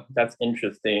like, huh, that's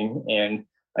interesting, and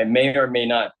I may or may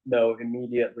not know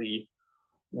immediately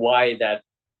why that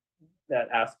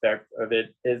aspect of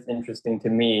it is interesting to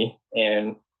me,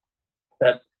 and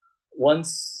that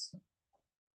once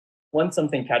once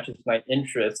something catches my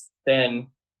interest, then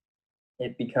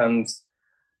it becomes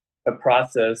a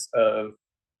process of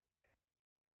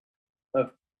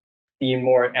being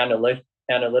more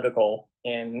analytical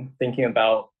and thinking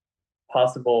about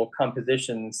possible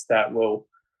compositions that will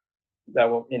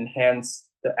enhance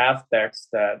the aspects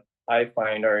that I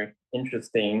find are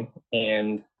interesting,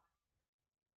 and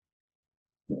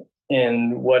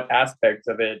what aspects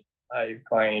of it I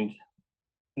find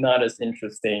not as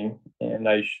interesting, and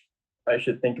I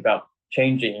should think about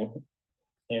changing.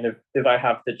 And if I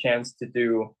have the chance to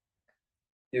do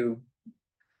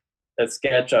a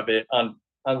sketch of it on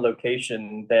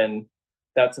location, then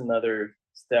that's another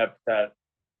step that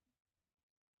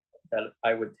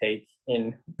I would take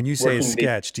in When you say a working the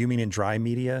sketch, do you mean in dry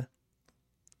media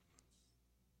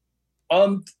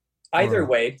um either or,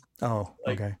 way, oh,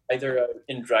 like okay. either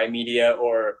in dry media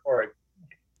or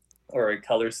a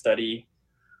color study.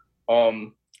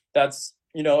 Um, that's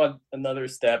another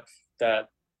step that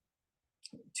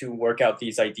to work out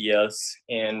these ideas,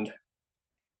 and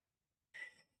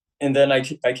then I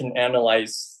can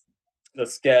analyze the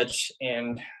sketch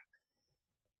and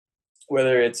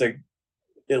whether it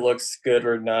looks good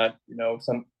or not.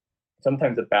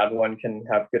 Sometimes a bad one can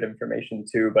have good information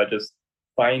too, but just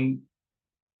find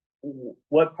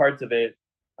what parts of it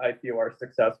I feel are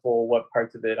successful, what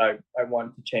parts of it I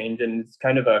want to change, and it's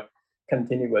kind of a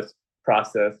continuous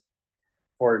process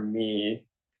for me.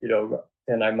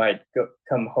 Then I might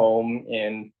come home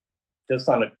and just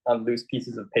on loose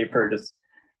pieces of paper, just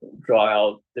draw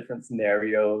out different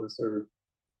scenarios, or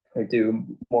I do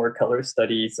more color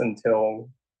studies until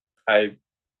I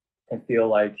I feel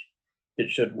like it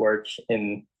should work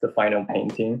in the final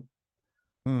painting.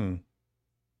 Hmm.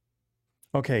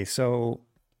 Okay, so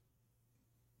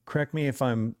correct me if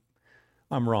I'm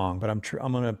wrong, but I'm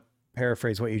going to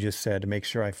paraphrase what you just said to make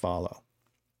sure I follow.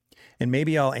 And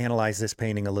maybe I'll analyze this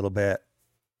painting a little bit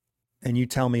and you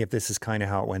tell me if this is kind of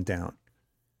how it went down.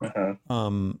 Uh-huh.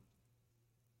 Um,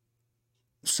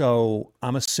 so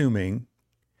I'm assuming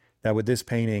that with this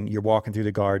painting, you're walking through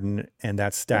the garden and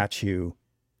that statue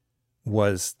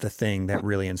was the thing that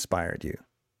really inspired you.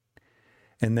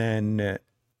 And then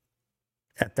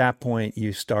at that point,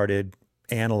 you started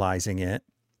analyzing it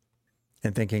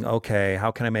and thinking, okay,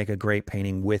 how can I make a great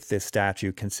painting with this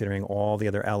statue, considering all the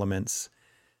other elements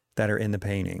that are in the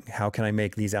painting? How can I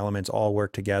make these elements all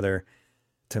work together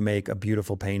to make a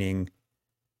beautiful painting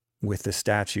with the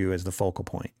statue as the focal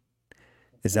point?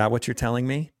 Is that what you're telling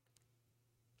me?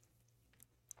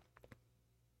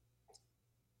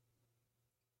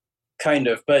 Kind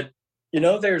of, but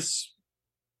there's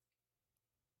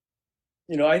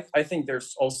I think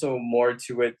there's also more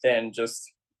to it than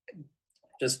just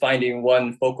finding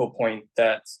one focal point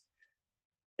that's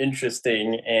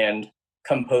interesting and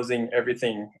composing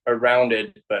everything around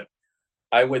it. But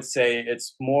I would say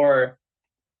it's more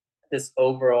this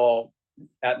overall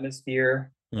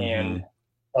atmosphere Mm-hmm.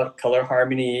 and color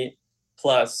harmony,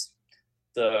 plus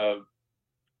the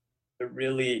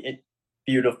really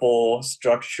beautiful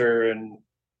structure and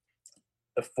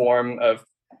the form of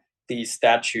these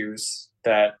statues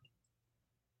that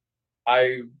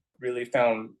I really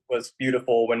found was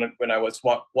beautiful when I was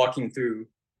walking through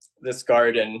this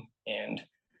garden, and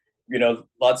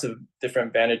lots of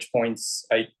different vantage points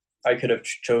I could have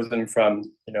chosen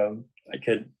from. I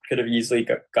could have easily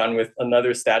gone with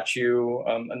another statue,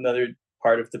 another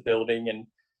part of the building, and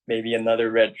maybe another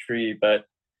red tree, but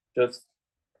just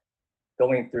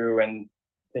going through and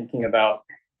thinking about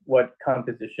what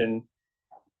composition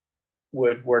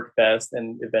would work best,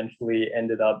 and eventually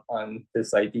ended up on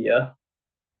this idea.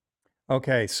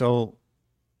 Okay, so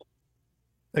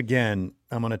again,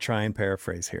 I'm going to try and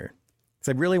paraphrase here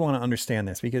because I really want to understand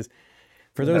this because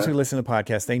for those who Uh-huh. listen to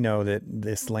podcasts, they know that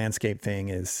this landscape thing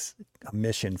is a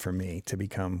mission for me to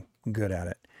become good at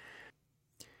it.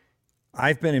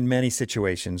 I've been in many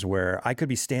situations where I could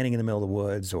be standing in the middle of the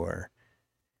woods or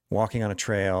walking on a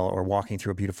trail or walking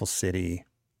through a beautiful city,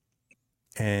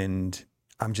 and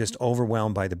I'm just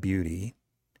overwhelmed by the beauty,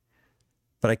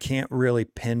 but I can't really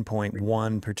pinpoint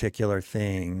one particular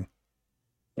thing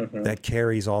Hmm. that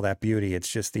carries all that beauty. It's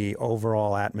just the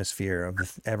overall atmosphere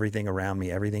of everything around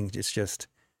me. Everything is just,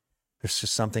 there's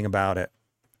just something about it.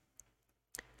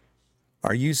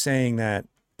 Are you saying that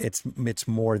it's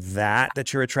more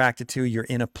that you're attracted to? You're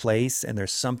in a place and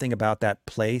there's something about that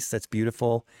place that's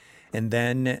beautiful, and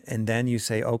then you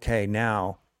say, okay,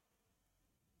 now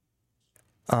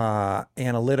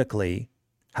analytically,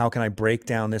 how can I break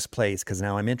down this place? Because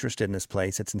now I'm interested in this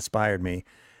place. It's inspired me.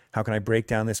 How can I break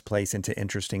down this place into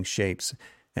interesting shapes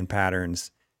and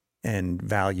patterns and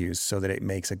values so that it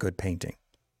makes a good painting?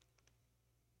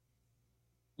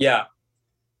 Yeah,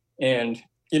 and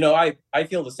I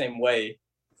feel the same way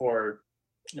for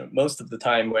most of the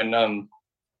time when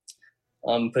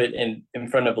put in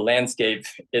front of a landscape.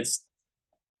 It's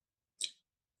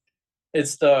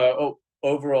the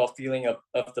overall feeling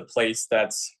of the place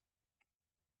that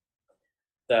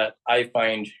I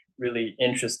find really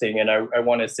interesting, and I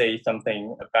want to say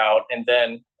something about. And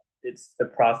then it's the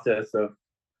process of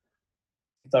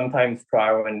sometimes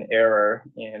trial and error,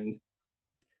 and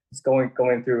it's going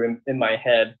through in my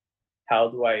head, how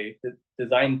do I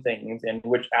design things and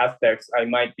which aspects I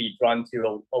might be drawn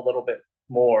to a little bit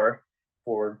more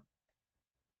for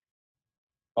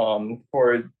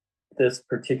for this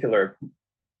particular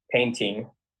painting.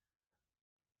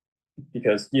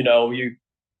 Because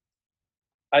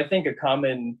I think a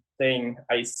common thing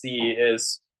I see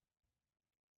is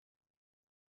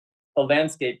a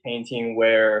landscape painting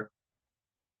where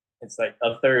it's like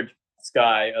a third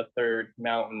sky, a third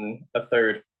mountain, a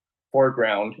third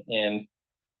foreground, and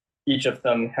each of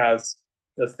them has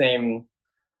the same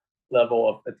level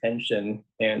of attention.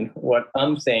 And what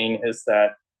I'm saying is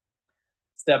that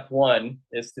step one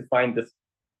is to find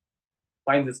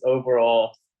this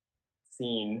overall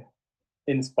scene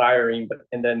inspiring, but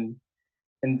and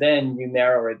then you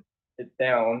narrow it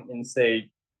down and say,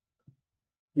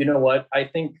 you know what, I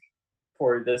think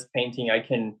for this painting I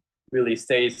can really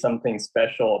say something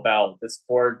special about this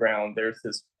foreground. There's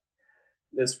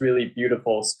this really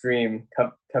beautiful stream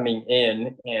coming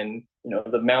in, and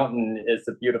the mountain is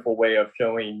a beautiful way of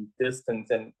showing distance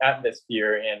and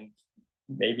atmosphere, and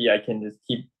maybe I can just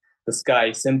keep the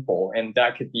sky simple, and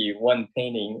that could be one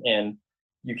painting. And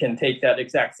you can take that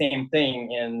exact same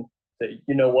thing and say,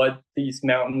 you know what, these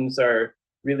mountains are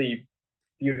really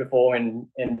beautiful and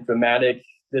dramatic.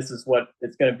 This is what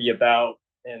it's going to be about.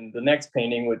 And the next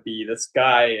painting would be the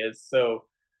sky is so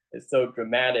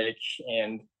dramatic,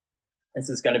 and this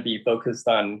is going to be focused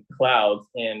on clouds,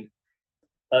 and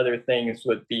other things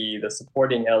would be the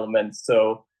supporting elements.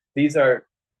 So these are,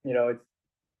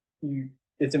 you,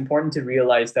 it's important to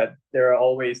realize that there are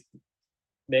always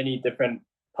many different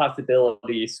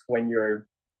possibilities when you're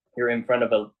in front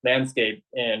of a landscape,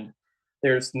 and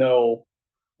there's no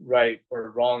right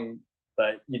or wrong,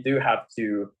 but you do have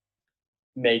to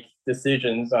make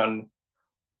decisions on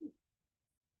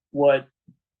what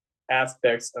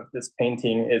aspects of this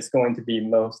painting is going to be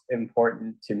most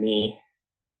important to me.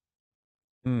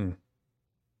 Hmm.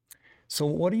 So,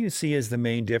 what do you see as the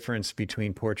main difference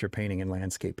between portrait painting and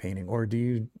landscape painting, or do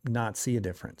you not see a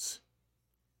difference?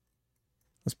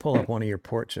 Let's pull up one of your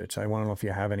portraits. I want to know if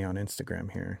you have any on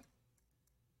Instagram here.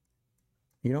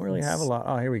 You don't really have a lot.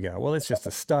 Oh, here we go. Well, it's just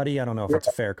a study. I don't know if it's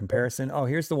a fair comparison. Oh,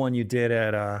 here's the one you did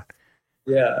Yeah.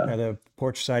 at the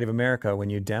Portrait Society of America when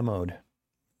you demoed. It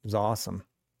was awesome.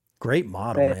 Great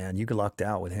model, Thanks. man. You lucked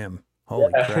out with him.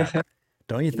 Holy crap. Yeah.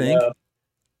 Don't you think? Yeah.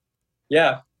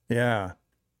 Yeah. Yeah.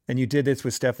 And you did this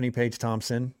with Stephanie Page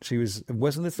Thompson.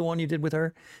 Wasn't this the one you did with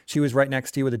her? She was right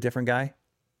next to you with a different guy.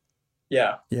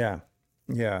 Yeah. Yeah.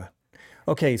 Yeah.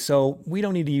 Okay. So we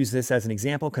don't need to use this as an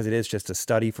example because it is just a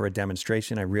study for a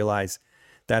demonstration. I realize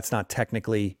that's not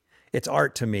technically, it's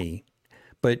art to me,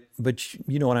 but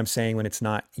you know what I'm saying when it's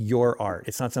not your art.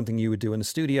 It's not something you would do in the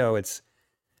studio.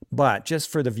 But just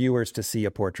for the viewers to see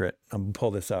a portrait, I'm gonna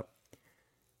pull this up.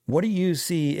 What do you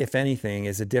see, if anything,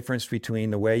 is a difference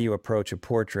between the way you approach a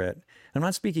portrait? I'm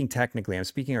not speaking technically, I'm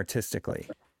speaking artistically,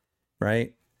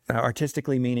 right?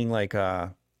 Artistically meaning like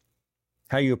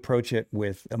how you approach it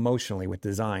with emotionally, with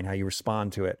design, how you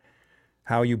respond to it.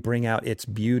 how you bring out its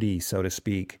beauty, so to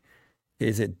speak.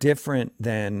 Is it different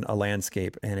than a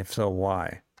landscape? And if so,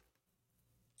 why?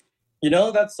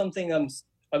 That's something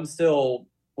I'm still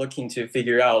looking to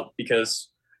figure out because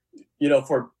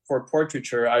for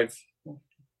portraiture, I've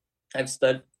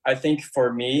studied. I think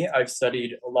for me, I've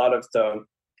studied a lot of the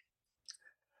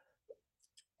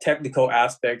technical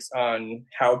aspects on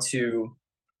how to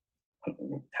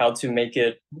make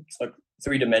it like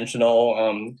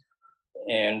three-dimensional,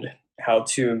 and how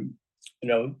to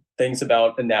things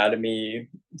about anatomy,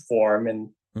 form, and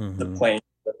the Hmm. plane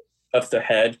of the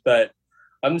head. But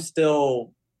I'm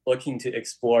still looking to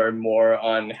explore more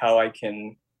on how I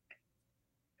can,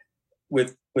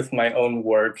 with my own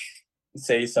work,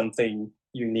 say something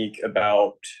unique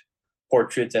about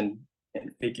portraits and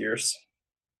figures.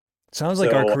 Sounds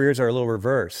like our So careers are a little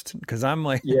reversed because I'm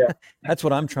like, yeah. that's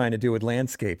what I'm trying to do with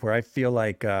landscape, where I feel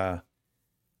like I'm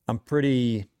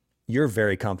pretty, you're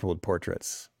very comfortable with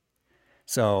portraits.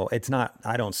 So it's not,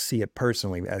 I don't see it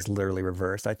personally as literally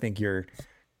reversed. I think you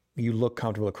look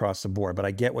comfortable across the board, but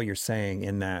I get what you're saying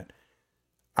in that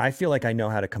I feel like I know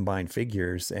how to combine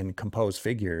figures and compose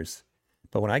figures.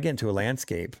 But when I get into a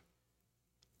landscape,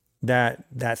 that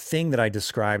thing that I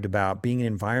described about being an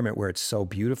environment where it's so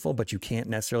beautiful, but you can't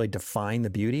necessarily define the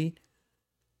beauty,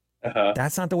 Uh-huh.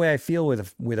 that's not the way I feel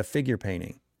with a figure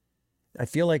painting. I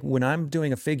feel like when I'm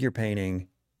doing a figure painting,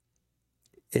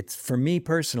 it's for me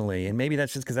personally, and maybe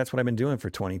that's just because that's what I've been doing for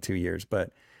 22 years,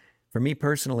 but for me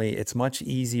personally, it's much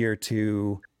easier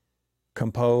to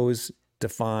compose,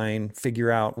 define,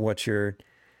 figure out what your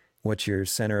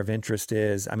center of interest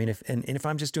is. I mean, and if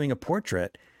I'm just doing a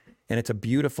portrait and it's a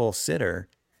beautiful sitter,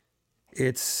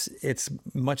 it's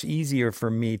much easier for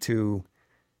me to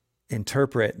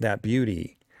interpret that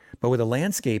beauty. But with a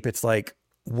landscape, it's like,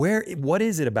 what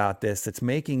is it about this that's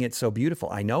making it so beautiful?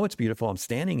 I know it's beautiful. I'm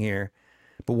standing here,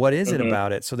 but what is it Hmm.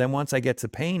 about it? So then once I get to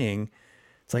painting,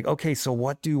 it's like, okay, so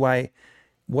what do I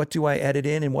edit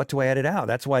in and what do I edit out?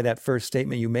 That's why that first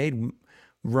statement you made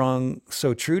rung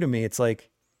so true to me. It's like,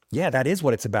 yeah, that is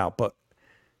what it's about, but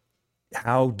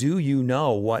how do you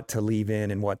know what to leave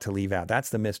in and what to leave out? That's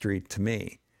the mystery to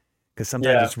me. Because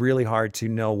sometimes Yeah. it's really hard to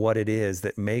know what it is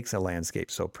that makes a landscape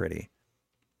so pretty.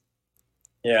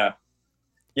 Yeah.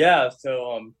 Yeah.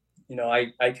 So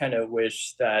I kind of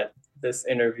wish that this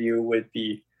interview would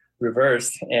be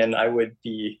reversed and I would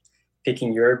be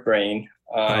picking your brain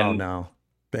Oh on no,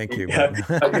 thank you, but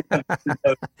how you come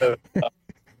up with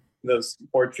those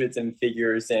portraits and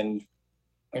figures, and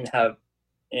have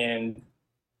and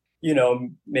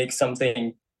make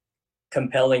something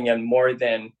compelling and more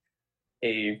than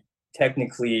a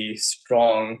technically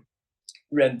strong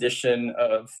rendition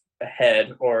of a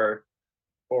head or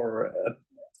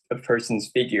a person's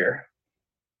figure.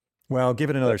 well, give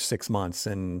it So, another 6 months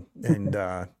and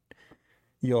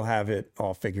you'll have it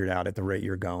all figured out at the rate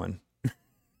you're going.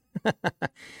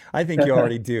 I think you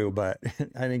already do, but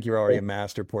I think you're already a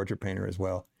master portrait painter as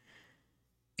well.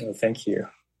 oh, thank you.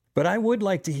 But I would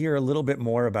like to hear a little bit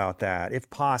more about that, if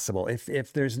possible.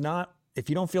 If there's not, if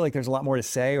you don't feel like there's a lot more to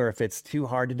say, or if it's too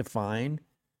hard to define,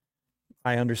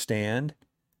 I understand.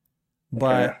 Okay.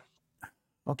 But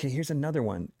okay, here's another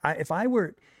one. If I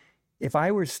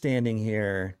were standing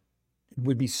here, it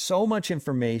would be so much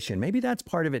information. Maybe that's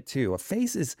part of it too. A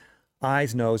face is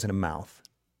eyes, nose, and a mouth,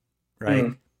 right?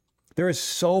 Mm, There is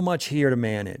so much here to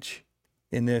manage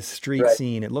in this street right.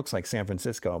 scene. It looks like San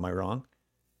Francisco. Am I wrong?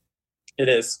 It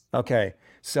is. Okay.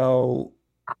 So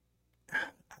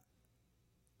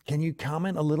can you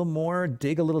comment a little more,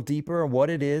 dig a little deeper on what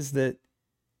it is that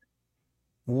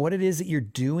you're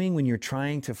doing when you're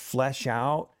trying to flesh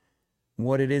out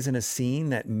what it is in a scene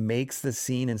that makes the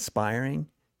scene inspiring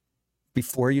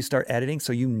before you start editing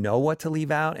so you know what to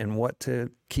leave out and what to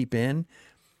keep in?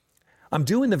 I'm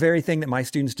doing the very thing that my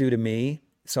students do to me.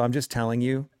 So I'm just telling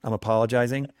you, I'm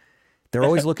apologizing. They're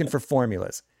always looking for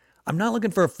formulas. I'm not looking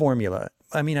for a formula.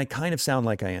 I mean, I kind of sound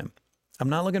like I am. I'm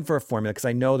not looking for a formula because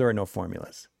I know there are no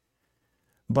formulas.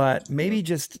 But maybe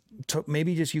just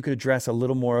you could address a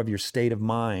little more of your state of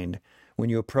mind when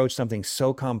you approach something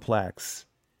so complex.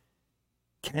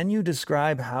 Can you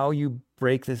describe how you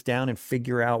break this down and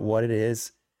figure out what it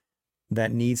is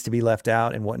that needs to be left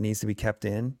out and what needs to be kept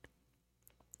in?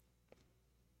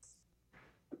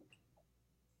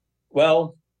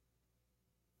 Well,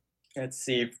 let's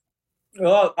see.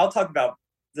 Well, I'll talk about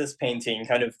this painting.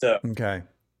 Kind of Okay.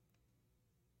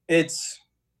 it's.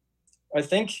 I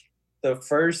think the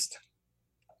first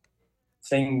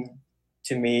thing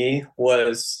to me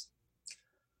was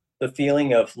the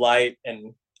feeling of light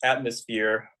and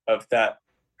atmosphere of that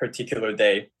particular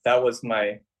day. That was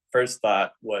my first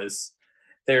thought. Was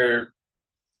there?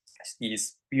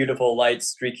 these beautiful lights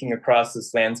streaking across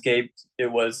this landscape.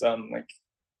 It was like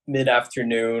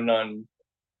mid-afternoon on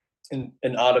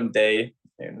an autumn day,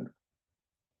 and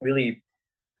really,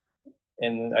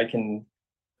 and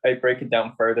I break it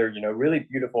down further, really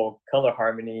beautiful color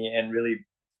harmony, and really,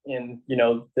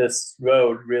 this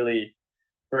road really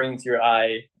brings your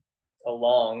eye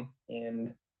along.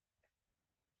 And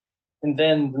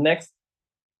then the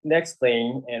next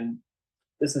thing, and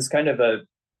this is kind of a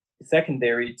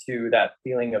secondary to that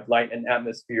feeling of light and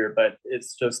atmosphere, but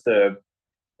it's just the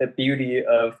beauty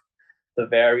of the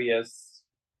various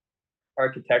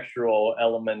architectural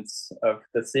elements of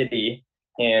the city.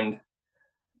 And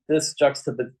this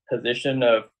juxtaposition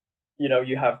of,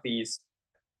 you have these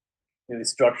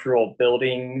structural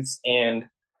buildings, and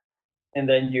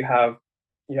then you have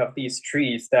these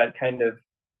trees that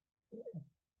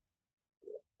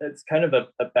it's kind of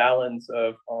a balance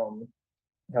of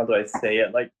how do I say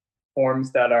it, like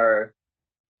forms that are,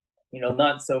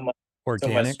 not so much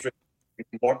Organic. strict,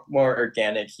 more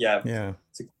organic. Yeah, Yeah.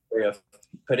 it's a good way of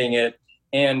putting it.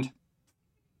 And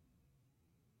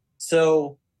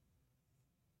so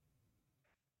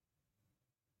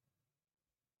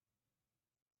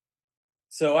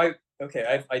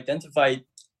I've identified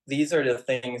these are the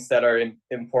things that are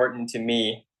important to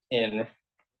me in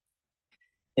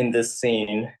this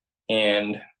scene.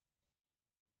 And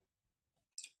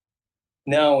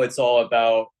now it's all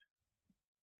about,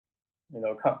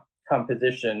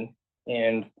 composition.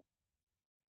 And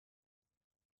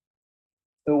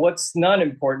so what's not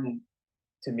important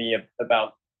to me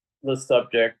about the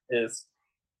subject is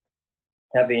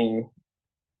having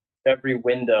every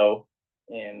window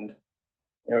and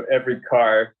every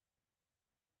car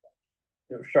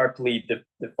sharply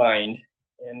defined.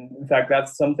 And in fact,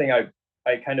 that's something I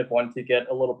kind of want to get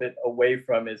a little bit away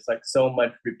from, is like so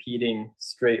much repeating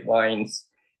straight lines.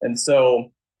 And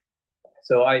so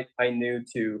I knew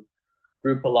to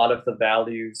group a lot of the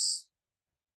values,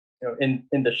 in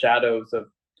the shadows of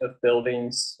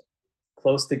buildings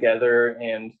close together,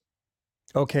 and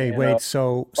Okay, you know wait.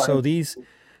 So find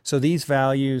these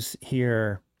values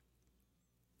here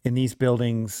in these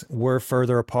buildings were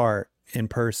further apart in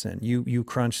person. You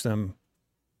crunch them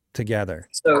together.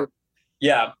 so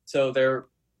yeah, so there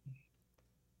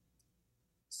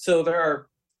are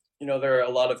a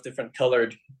lot of different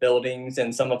colored buildings,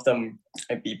 and some of them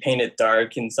might be painted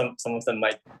dark, and some of them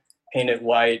might paint it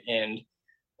white. And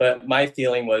but my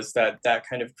feeling was that that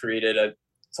kind of created a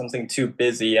something too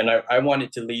busy, and I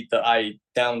wanted to lead the eye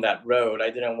down that road. I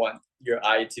didn't want your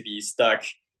eye to be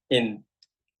in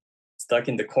stuck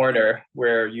in the corner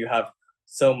where you have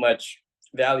so much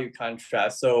value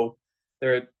contrast. So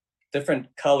there are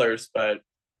different colors, but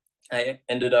I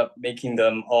ended up making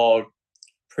them all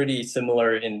pretty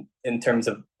similar in terms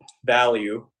of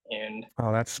value. And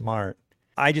Oh, that's smart.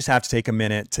 I just have to take a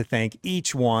minute to thank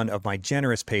each one of my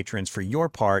generous patrons for your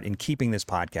part in keeping this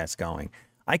podcast going.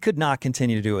 I could not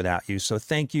continue to do it without you, so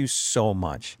thank you so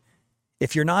much.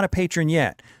 If you're not a patron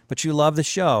yet, but you love the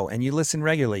show and you listen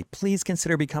regularly, please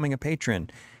consider becoming a patron.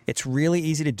 It's really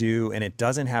easy to do, and it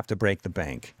doesn't have to break the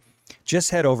bank.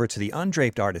 Just head over to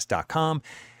theundrapedartist.com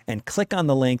and click on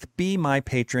the link Be My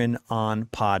Patron on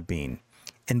Podbean.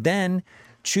 And then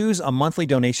choose a monthly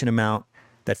donation amount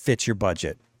that fits your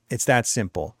budget. It's that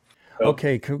simple. so,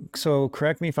 Okay, so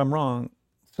correct me if I'm wrong.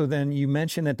 So then you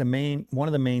mentioned that one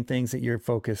of the main things that you're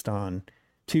focused on,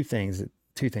 two things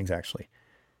actually.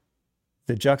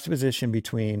 The juxtaposition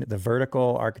between the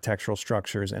vertical architectural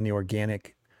structures and the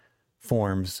organic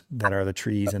forms that are the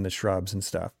trees and the shrubs and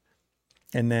stuff.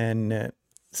 And then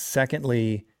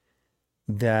secondly,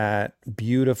 that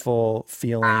beautiful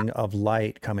feeling of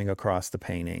light coming across the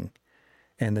painting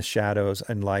and the shadows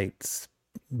and lights,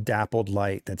 dappled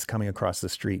light that's coming across the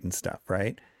street and stuff,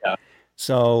 right? yeah,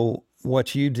 So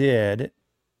what you did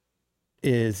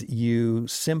is you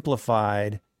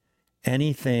simplified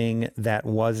anything that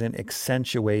wasn't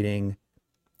accentuating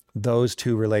those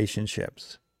two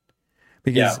relationships.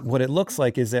 Because yeah, what it looks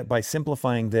like is that by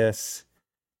simplifying this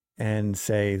and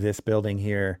say this building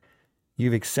here,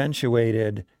 you've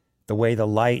accentuated the way the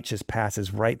light just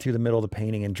passes right through the middle of the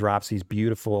painting and drops these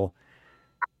beautiful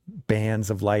bands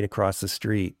of light across the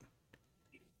street.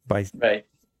 By right,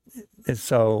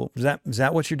 so is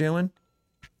that what you're doing?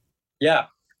 yeah,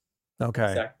 Okay,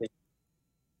 exactly,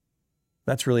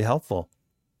 that's really helpful.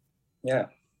 yeah.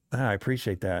 Ah, I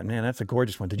appreciate that, man. That's a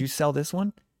gorgeous one. Did you sell this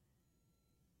one?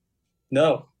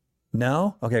 No,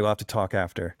 No. Okay, we'll have to talk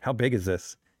after. How big is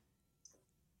this?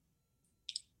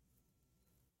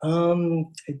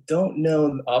 I don't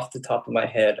know off the top of my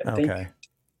head. I think Okay.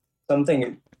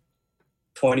 something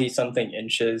 20 something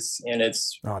inches, and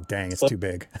it's Oh, dang, it's close. too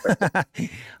big. I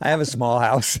have a small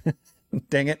house.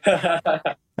 Dang it.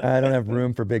 I don't have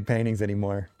room for big paintings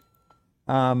anymore.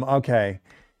 Okay.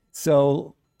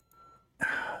 So,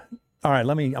 all right,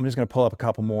 I'm just going to pull up a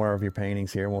couple more of your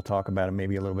paintings here and we'll talk about them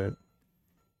maybe a little bit.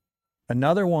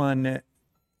 Another one,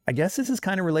 I guess this is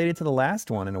kind of related to the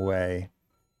last one in a way,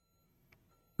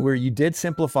 where you did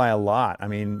simplify a lot. I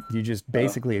mean, you just Uh,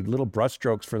 basically little brush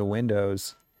strokes for the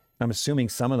windows. I'm assuming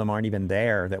some of them aren't even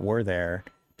there that were there,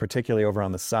 particularly over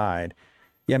on the side.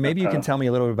 Yeah, maybe you can uh, tell me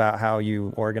a little bit about how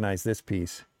you organize this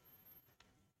piece.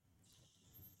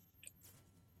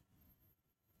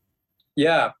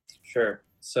 yeah, sure.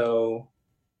 So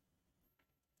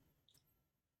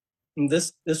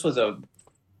this was a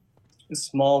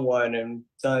small one and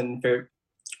done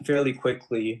fairly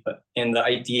quickly. But and the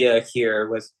idea here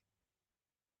was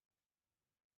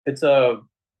it's a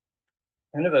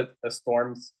kind of a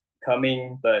storm's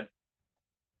coming, but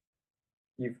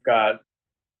you've got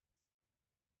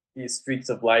these streaks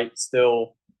of light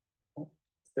still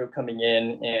coming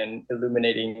in and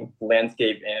illuminating the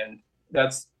landscape, and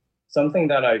that's something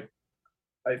that I've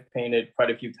painted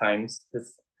quite a few times.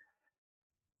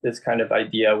 This kind of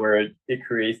idea where it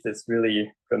creates this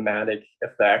really dramatic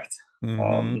effect. Hmm.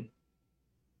 Um,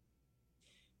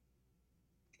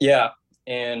 yeah,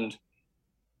 and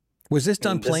Was this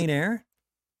done and this plein air?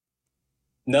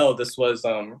 no, this was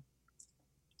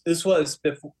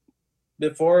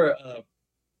before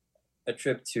a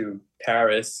trip to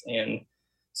Paris, and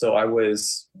so I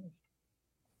was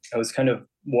kind of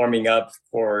warming up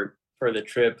for the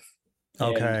trip,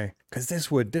 and Okay, because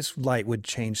this light would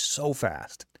change so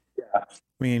fast. yeah. I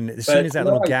mean, as soon But as that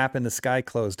little gap in the sky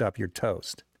closed up, you're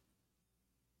toast.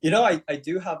 I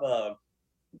do have a.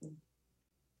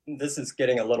 This is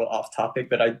getting a little off topic,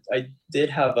 but I did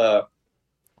have a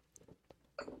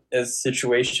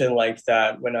situation like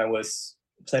that when I was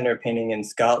plein air painting in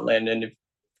Scotland,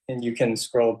 and you can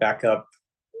scroll back up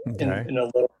Okay. in a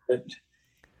little bit,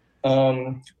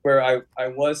 where I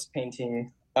was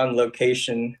painting on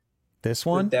location This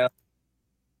with one? down.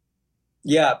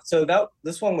 Yeah, so that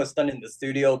this one was done in the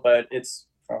studio, but it's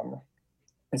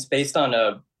based on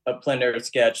a plein air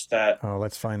sketch that. Oh,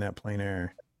 let's find that plein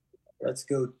air. Let's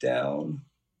go down.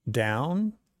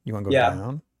 Down? You want to go Yeah,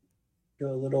 down?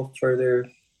 go a little further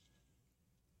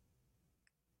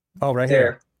Oh, right here.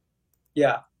 there.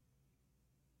 Yeah.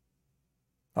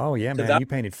 Oh yeah, So man, that you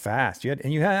painted fast. You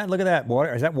had look at that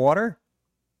water. Is that water?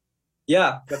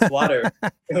 yeah, that's water.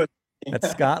 It was,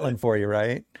 That's Scotland for you,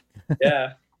 right?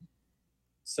 yeah.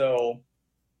 So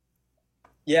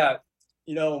yeah,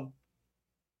 you know,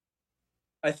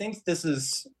 I think this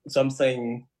is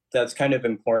something that's kind of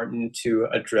important to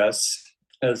address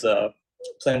as a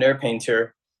plein air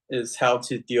painter is how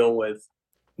to deal with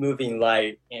moving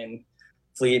light and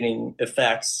fleeting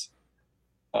effects.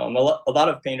 A lot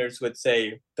of painters would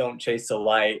say don't chase the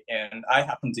light, and I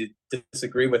happen to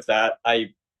disagree with that.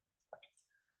 I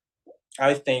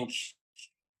think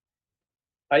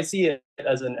I see it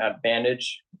as an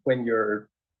advantage when you're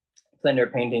plein air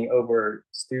painting over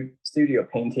studio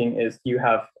painting is you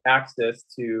have access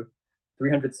to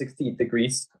 360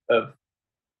 degrees of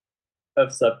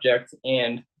subject,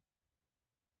 and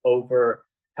over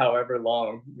however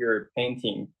long you're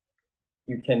painting,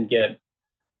 you can get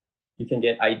you can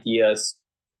get ideas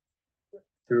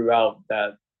throughout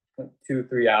that 2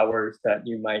 3 hours that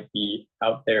you might be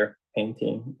out there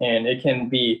painting, and it can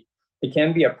be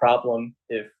a problem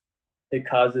if it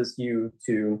causes you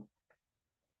to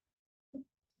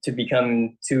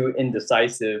become too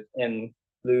indecisive and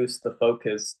lose the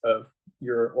focus of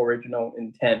your original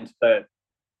intent. But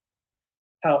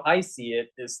how I see it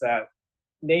is that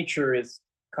nature is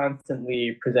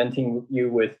constantly presenting you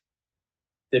with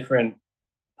different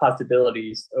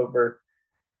possibilities over,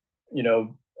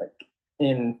 like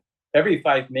in every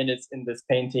 5 minutes in this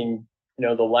painting,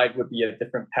 the light would be a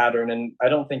different pattern. And I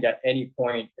don't think at any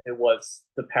point it was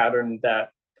the pattern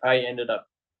that I ended up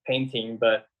painting,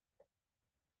 but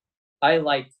I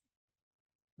liked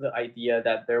the idea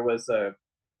that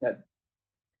that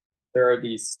there are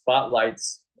these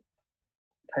spotlights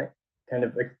kind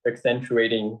of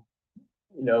accentuating,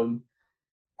 you know,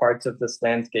 parts of this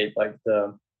landscape, like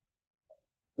the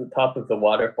top of the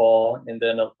waterfall, and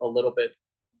then a little bit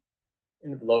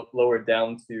lower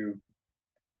down to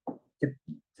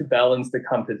to balance the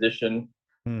composition.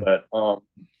 Hmm. But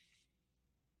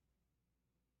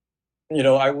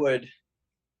I would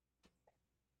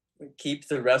keep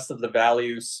the rest of the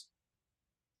values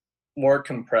more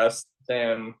compressed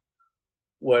than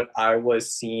what I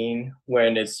was seeing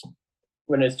when it's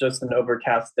just an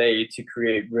overcast day to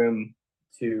create room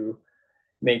to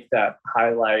make that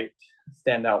highlight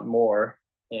stand out more.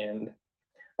 And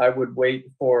I would wait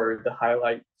for the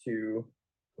highlight to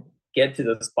get to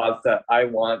the spots that I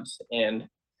want and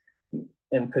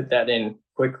put that in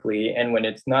quickly. And when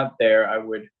it's not there, I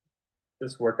would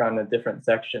just work on a different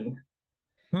section.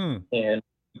 Hmm. And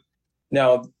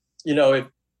now,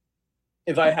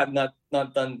 if I had not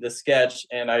done the sketch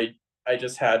and I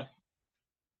just had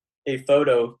a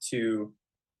photo to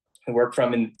work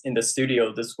from in the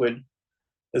studio, this would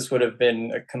have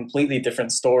been a completely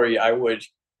different story. I would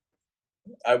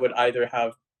either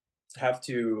have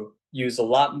to use a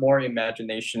lot more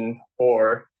imagination,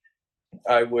 or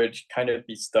I would kind of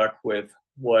be stuck with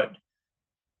what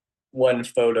one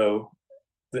photo,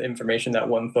 the information that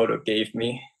one photo gave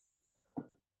me.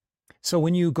 So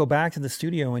when you go back to the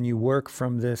studio and you work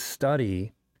from this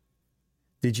study,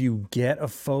 did you get a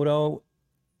photo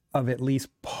of at least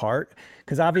part?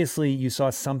 Because obviously you saw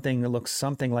something that looks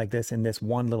something like this in this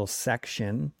one little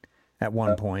section at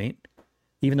one point,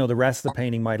 even though the rest of the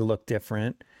painting might look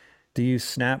different. Do you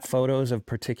snap photos of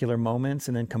particular moments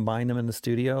and then combine them in the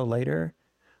studio later?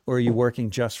 Or are you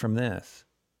working just from this?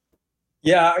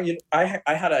 Yeah, I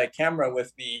had a camera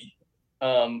with me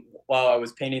while I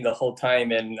was painting the whole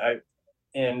time,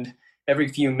 and every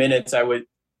few minutes I would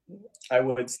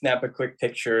snap a quick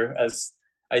picture as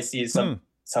I see Hmm.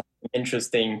 something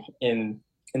interesting in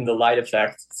the light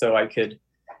effect. So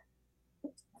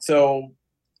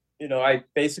I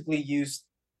basically used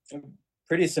a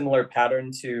pretty similar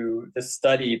pattern to the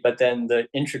study, but then the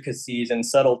intricacies and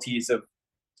subtleties of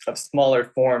smaller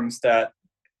forms that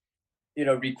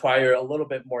require a little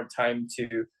bit more time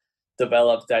to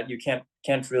develop, that you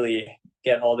can't really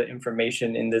get all the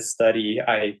information in this study.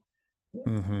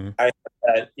 Mm-hmm. I have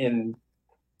that in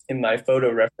my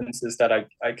photo references that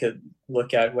I could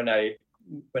look at when I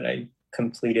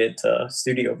completed the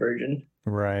studio version.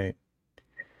 Right.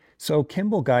 So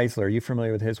Kimball Geisler, are you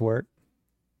familiar with his work?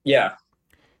 Yeah.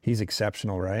 He's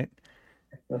exceptional, right?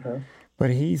 Uh-huh.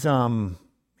 But he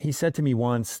said to me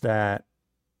once that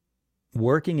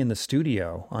working in the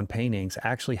studio on paintings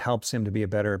actually helps him to be a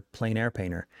better plein air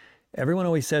painter. Everyone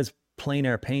always says plein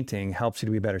air painting helps you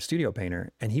to be a better studio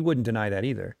painter, and he wouldn't deny that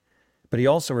either. But he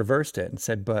also reversed it and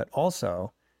said, but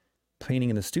also painting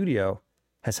in the studio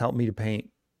has helped me to paint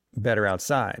better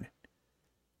outside.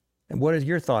 And what are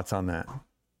your thoughts on that?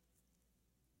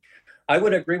 I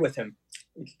would agree with him.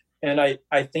 And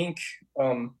I think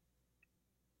um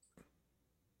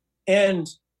and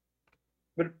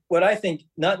but what I think,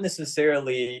 not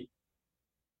necessarily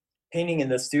painting in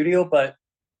the studio, but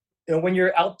when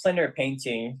you're out plein air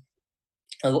painting,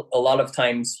 a lot of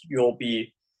times you'll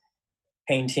be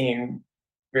painting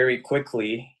very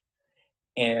quickly.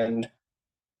 And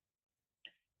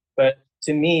but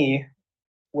to me,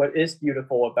 what is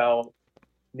beautiful about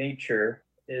nature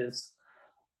is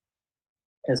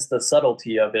the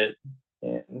subtlety of it.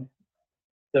 And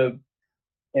the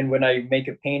and when I make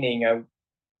a painting,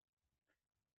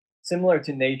 similar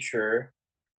to nature,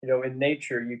 in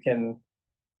nature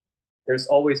there's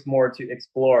always more to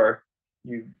explore.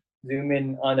 You zoom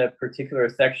in on a particular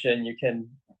section, you can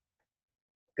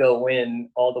go in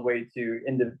all the way to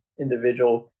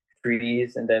individual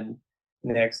trees, and then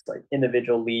next, like,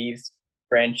 individual leaves,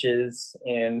 branches,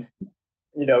 and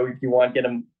if you want, get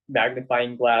a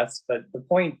magnifying glass. But the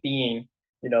point being,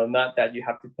 not that you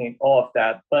have to paint all of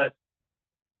that, but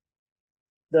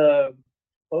the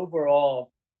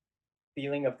overall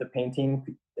feeling of the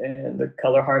painting and the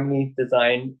color harmony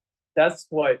design, that's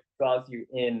what draws you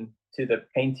in to the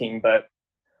painting. But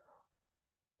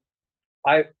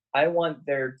I I want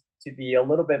there to be a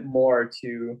little bit more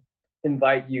to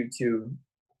invite you to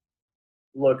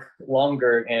look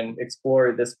longer and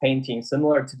explore this painting,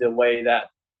 similar to the way that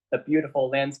a beautiful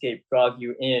landscape draws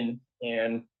you in,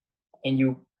 and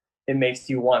it makes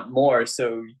you want more.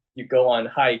 So you go on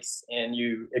hikes and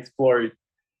you explore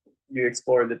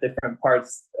the different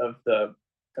parts of the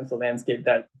landscape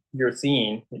that you're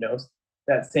seeing.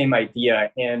 That same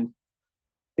idea. And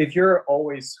if you're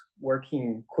always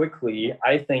working quickly,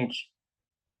 I think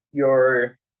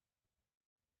you're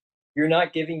you're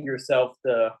not giving yourself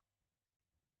the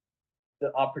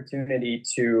opportunity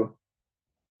to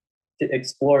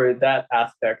explore that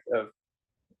aspect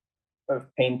of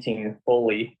painting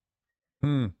fully.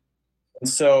 Hmm. And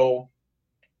so,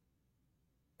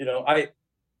 I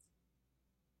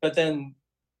but then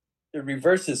the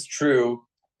reverse is true.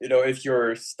 If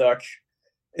you're stuck,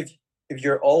 if if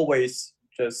you're always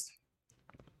just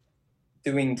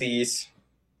doing these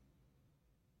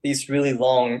really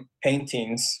long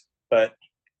paintings, but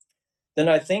then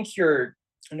I think you're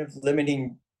kind of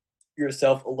limiting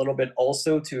yourself a little bit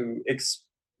also to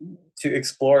to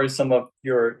explore some of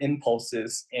your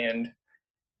impulses and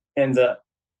the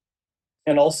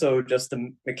and also just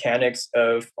the mechanics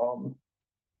of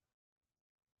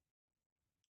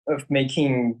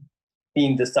making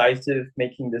being decisive,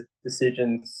 making the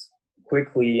decisions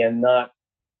quickly, and not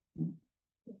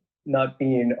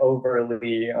being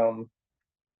overly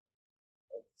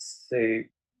say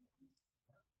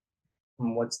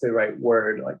what's the right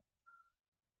word, like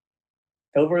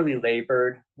overly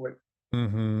labored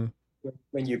Mm-hmm.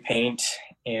 when you paint,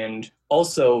 and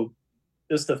also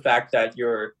just the fact that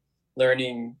you're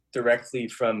learning directly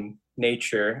from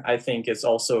nature, I think is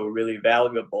also really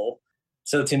valuable.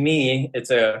 So to me, it's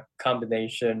a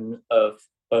combination of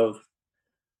both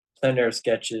plein air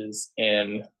sketches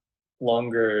and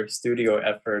longer studio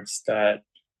efforts that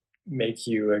make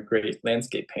you a great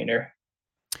landscape painter.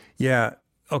 Yeah.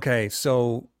 Okay.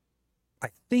 So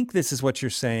I think this is what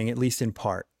you're saying, at least in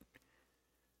part.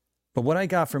 But what I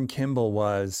got from Kimball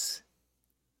was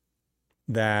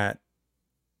that,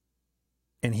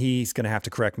 and he's going to have to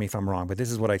correct me if I'm wrong, but this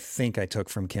is what I think I took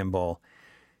from Kimball.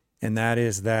 And that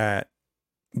is that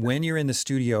when you're in the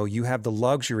studio, you have the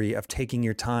luxury of taking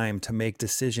your time to make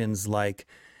decisions like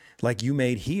you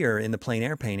made here in the plein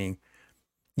air painting.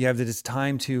 You have this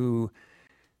time to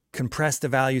compress the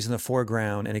values in the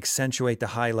foreground and accentuate the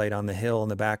highlight on the hill in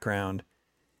the background,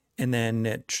 and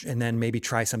then maybe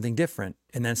try something different,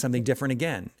 and then something different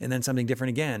again, and then something different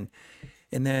again.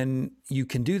 And then you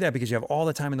can do that because you have all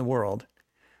the time in the world.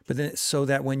 But then so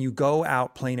that when you go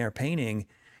out plein air painting,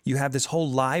 you have this whole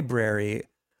library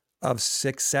of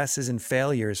successes and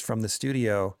failures from the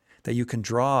studio that you can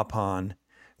draw upon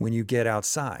when you get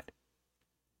outside.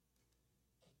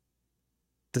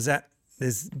 Does that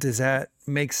does that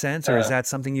make sense, or is Uh, that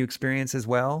something you experience as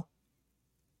well?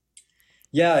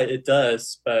 yeah, it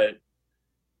does. But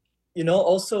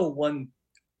also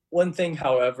one thing,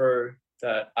 however,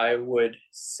 that I would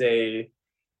say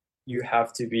you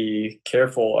have to be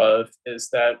careful of is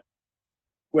that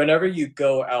whenever you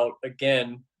go out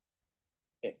again,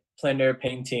 plein air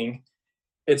painting,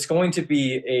 it's going to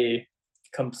be a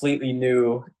completely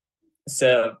new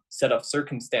set of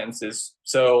circumstances.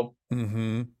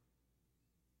 Mm-hmm.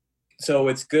 So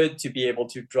it's good to be able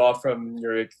to draw from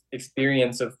your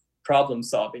experience of problem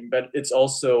solving, but it's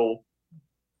also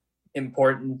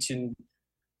important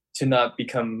to not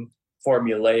become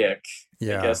formulaic. I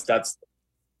Yeah. guess that's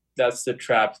the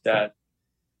trap that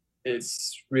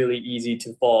is really easy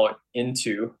to fall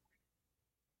into.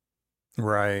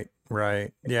 Right.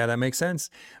 Right. Yeah, that makes sense.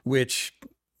 Which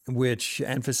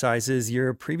emphasizes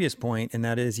your previous point, and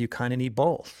that is you kind of need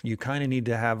both. You kind of need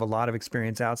to have a lot of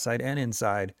experience outside and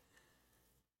inside.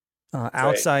 Right.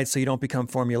 Outside, so you don't become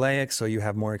formulaic, so you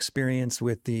have more experience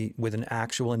with an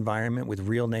actual environment, with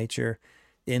real nature.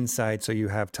 Inside, so you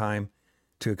have time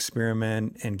to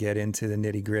experiment and get into the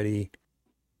nitty gritty.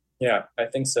 Yeah, I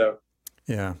think so.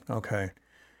 Yeah. Okay.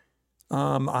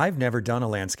 I've never done a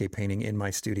landscape painting in my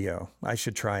studio. I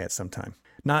should try it sometime.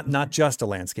 Not just a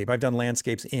landscape. I've done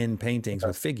landscapes in paintings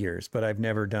with figures, but I've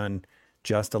never done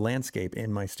just a landscape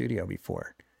in my studio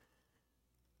before.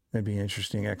 That'd be an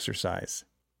interesting exercise.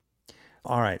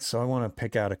 All right, so I want to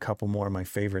pick out a couple more of my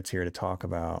favorites here to talk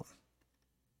about.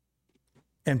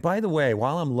 And by the way,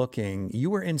 while I'm looking,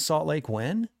 you were in Salt Lake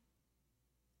when?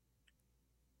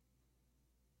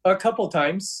 A couple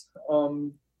times.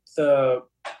 The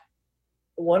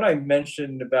one I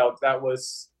mentioned about that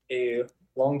was a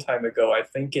long time ago, I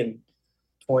think in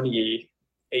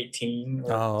 2018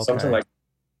 or Oh, something okay. like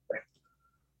that.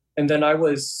 And then I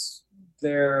was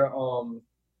there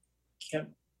can't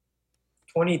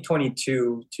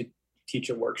 2022 to teach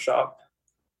a workshop.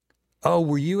 Oh,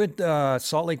 were you at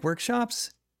Salt Lake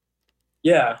Workshops?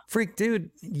 Yeah. Freak,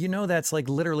 dude, you know that's like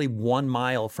literally 1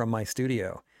 mile from my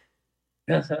studio.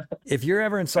 If you're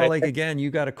ever in Salt Right. Lake again,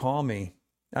 you got to call me.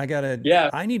 Yeah.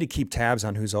 I need to keep tabs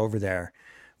on who's over there.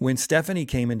 When Stephanie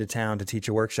came into town to teach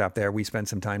a workshop there, we spent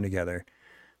some time together.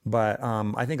 But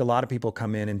I think a lot of people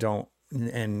come in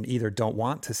and either don't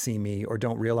want to see me or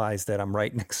don't realize that I'm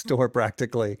right next door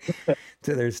practically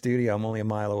to their studio. I'm only a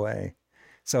mile away.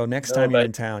 So next No, time you're but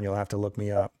in town, you'll have to look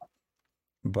me up.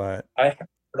 But I had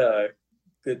a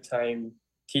good time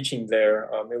teaching there.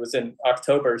 It was in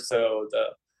October, so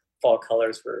the fall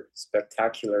colors were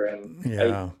spectacular, and I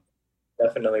yeah,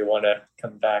 definitely want to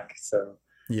come back. So,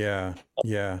 yeah,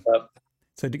 yeah. uh,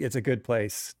 So it's a good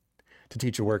place to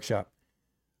teach a workshop.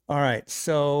 All right.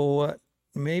 So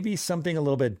maybe something a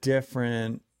little bit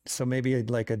different. So maybe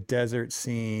like a desert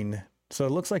scene. So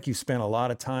it looks like you spent a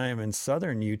lot of time in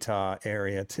southern Utah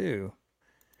area too.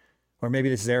 Or maybe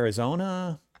this is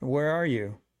Arizona. Where are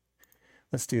you?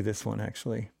 Let's do this one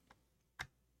actually.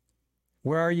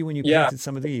 Where are you when you Yeah, painted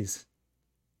some of these?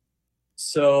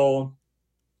 so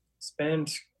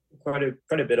spent quite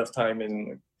a bit of time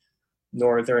in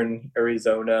northern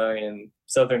Arizona and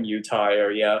southern Utah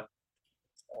area.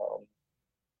 Um,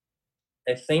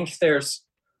 I think there's,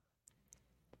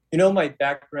 my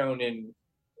background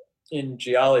in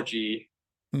geology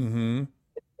Mm-hmm.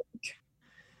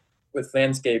 with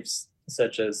landscapes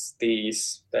such as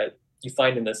these that you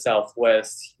find in the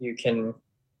Southwest, you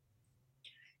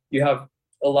have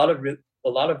a lot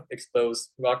of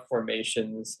exposed rock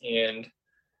formations, and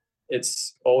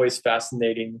it's always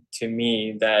fascinating to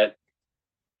me that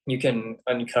you can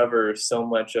uncover so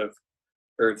much of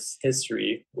Earth's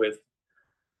history with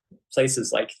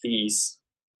places like these.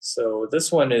 So this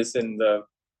one is in the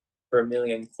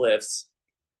Vermilion Cliffs,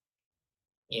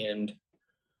 and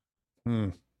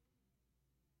Mm.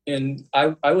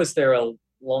 I was there a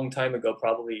long time ago,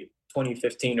 probably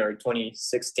 2015 or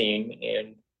 2016,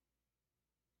 and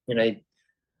I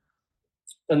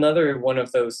another one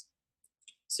of those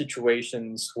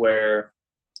situations where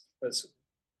I was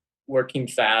working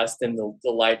fast and the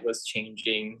light was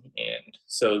changing, and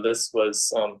so this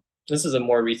is a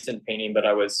more recent painting, but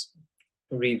I was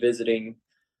revisiting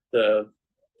the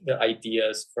the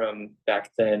ideas from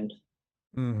back then.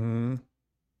 Mm-hmm.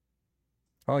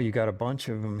 Oh, you got a bunch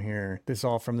of them here. This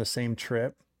all from the same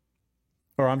trip?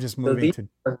 Or I'm just So moving these to.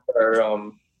 are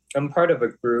I'm part of a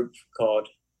group called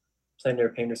Plein Air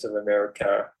Painters of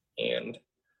America, and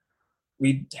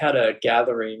we had a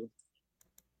gathering.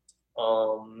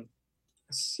 Let's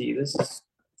see, this is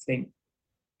I think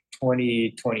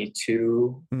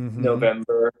 2022 Mm-hmm.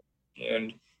 November,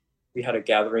 and we had a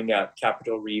gathering at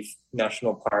Capitol Reef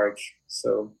National Park.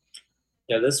 So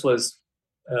yeah, this was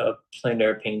a plein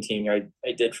air painting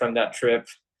I did from that trip,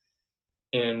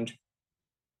 and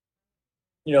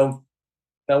you know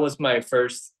that was my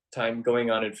first time going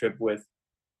on a trip with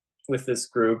this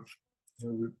group.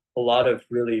 A lot of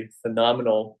really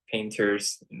phenomenal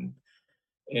painters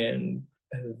and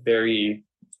very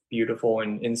beautiful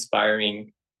and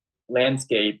inspiring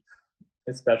landscape,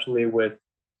 especially with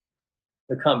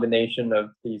the combination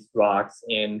of these rocks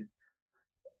and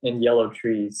yellow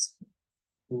trees.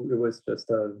 It was just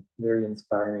a very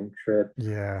inspiring trip.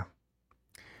 Yeah.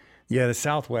 Yeah, the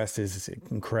Southwest is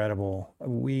incredible.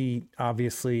 We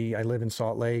obviously, I live in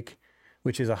Salt Lake,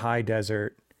 which is a high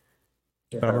desert,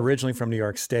 but I'm Yeah. originally from New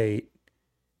York State.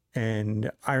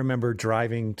 And I remember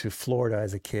driving to Florida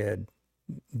as a kid,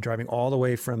 driving all the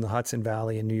way from the Hudson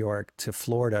Valley in New York to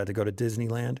Florida to go to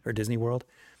Disneyland or Disney World.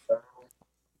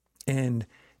 And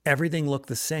everything looked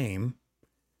the same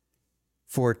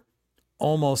for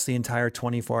almost the entire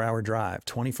 24-hour drive,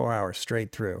 24 hours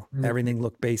straight through. Everything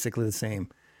looked basically the same.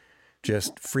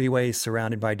 Just freeways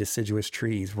surrounded by deciduous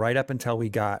trees, right up until we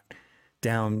got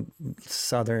down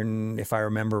southern, if I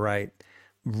remember right,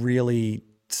 really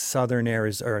southern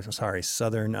Arizona, or sorry,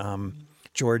 southern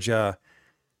Georgia,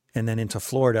 and then into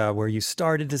Florida, where you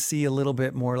started to see a little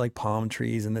bit more like palm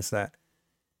trees and this, that.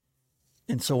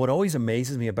 And so, what always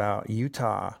amazes me about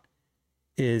Utah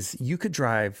is you could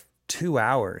drive 2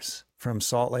 hours from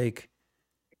Salt Lake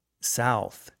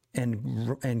south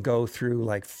and go through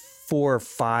like 4 or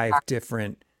 5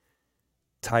 different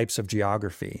types of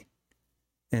geography,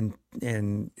 and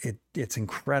it's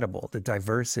incredible the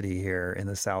diversity here in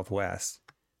the Southwest.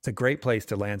 It's a great place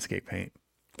to landscape paint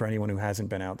for anyone who hasn't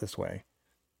been out this way.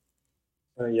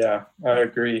 Yeah, I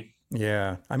agree.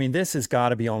 Yeah, I mean this has got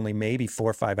to be only maybe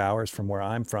 4 or 5 hours from where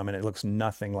I'm from, and it looks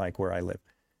nothing like where I live.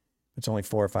 It's only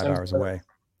 4 or 5 hours away.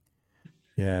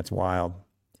 Yeah, it's wild.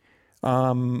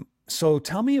 So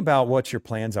tell me about what your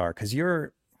plans are, because I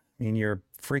mean, you're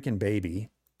a freaking baby,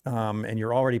 and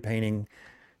you're already painting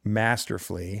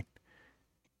masterfully.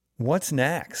 What's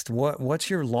next? What's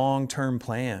your long-term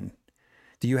plan?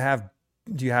 Do you have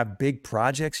do you have big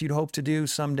projects you'd hope to do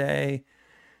someday?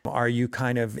 Are you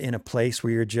kind of in a place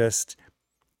where you're just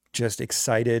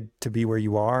excited to be where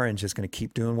you are and just going to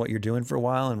keep doing what you're doing for a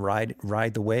while and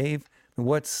ride the wave?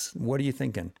 What are you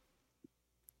thinking?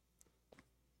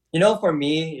 For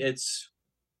me, it's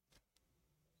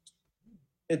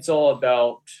all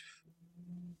about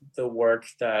the work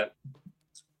that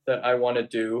I want to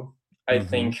do. I Mm-hmm.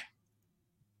 think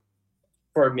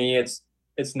for me, it's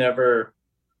never.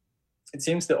 It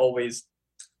seems to always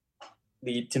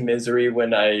lead to misery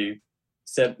when I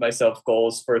set myself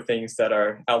goals for things that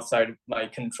are outside of my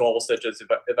control, such as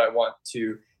if I want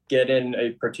to get in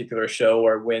a particular show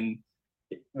or win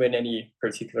any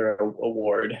particular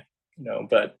award.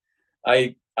 But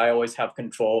I always have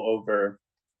control over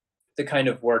the kind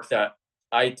of work that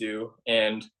I do,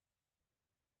 and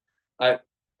I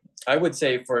I would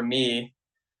say for me,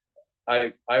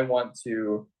 I want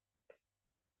to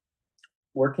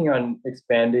working on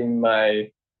expanding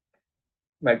my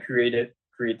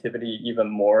creativity even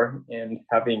more and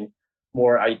having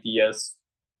more ideas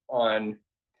on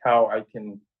how I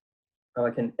can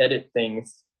edit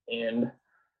things and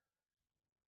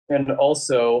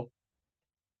also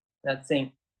that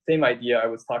same idea I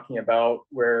was talking about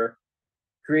where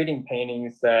creating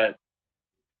paintings that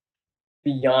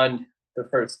beyond the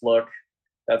first look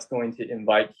that's going to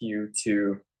invite you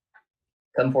to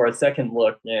come for a second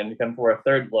look and come for a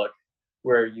third look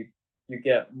where you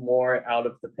get more out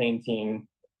of the painting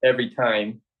every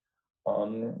time.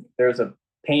 There's a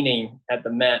painting at the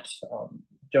Met,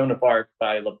 Joan of Arc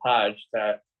by Lepage,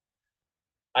 that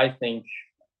I think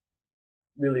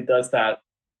really does that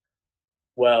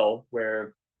well,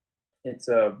 where it's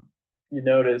a you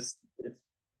notice it's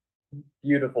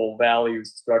beautiful value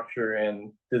structure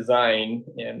and design,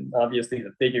 and obviously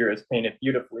the figure is painted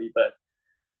beautifully, but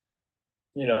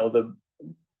the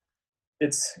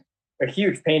it's a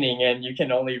huge painting and you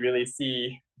can only really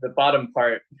see the bottom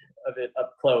part of it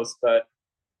up close, but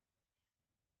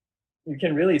you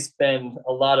can really spend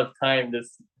a lot of time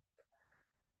this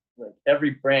like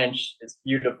every branch is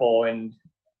beautiful and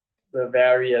the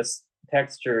various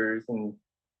textures and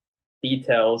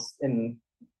details in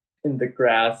the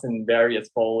grass and various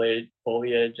foliage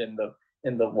in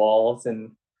the walls,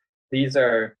 and these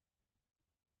are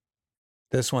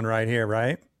This one right here,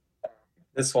 right?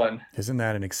 this one. Isn't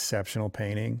that an exceptional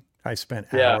painting? I spent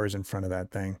Yeah, hours in front of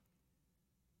that thing.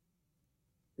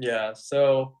 yeah.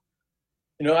 So,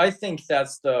 I think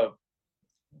that's the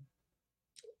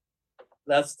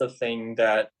thing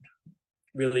that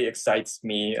really excites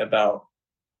me about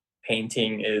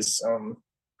painting is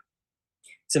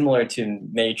similar to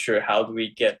nature. How do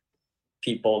we get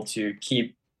people to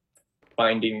keep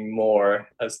finding more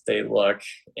as they look?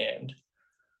 And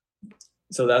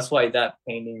so that's why that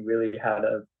painting really had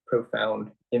a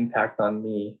profound impact on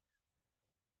me.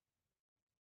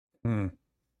 Hmm.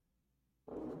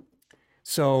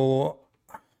 So,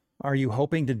 are you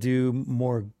hoping to do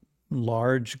more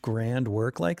large, grand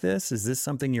work like this? Is this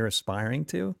something you're aspiring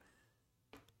to?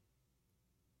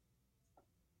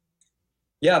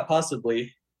 Yeah,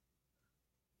 possibly.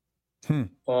 Hmm.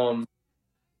 Um,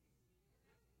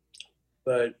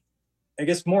 but I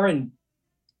guess more in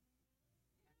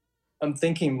I'm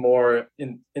thinking more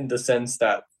in the sense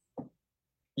that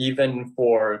even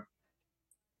for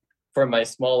my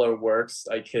smaller works,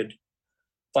 I could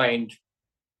find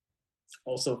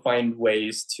find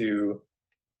ways to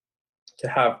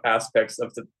have aspects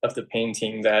of the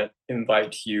painting that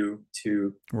invite you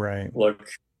to Right. look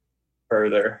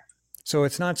further. So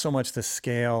it's not so much the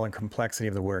scale and complexity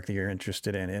of the work that you're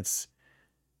interested in. It's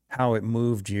how it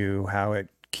moved you, how it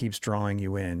keeps drawing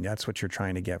you in. That's what you're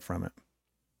trying to get from it.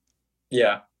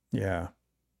 Yeah. Yeah.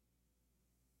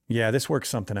 Yeah, this work's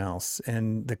something else.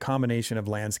 And the combination of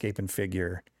landscape and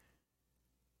figure,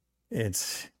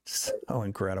 it's so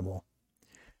incredible.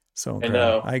 So I incredible.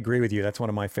 know. I agree with you. That's one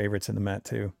of my favorites in the Met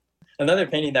too. Another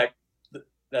painting that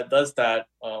does that,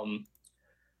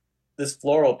 this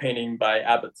floral painting by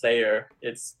Abbott Thayer.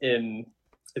 It's in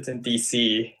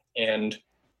DC, and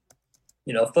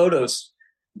photos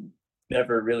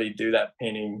never really do that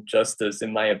painting justice,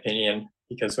 in my opinion,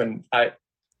 because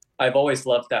I've always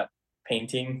loved that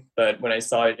painting, but when I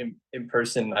saw it in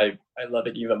person, I love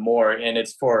it even more. And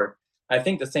it's for I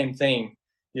think the same thing,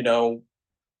 you know,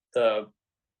 the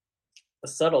the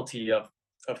subtlety of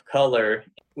color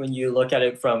when you look at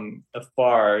it from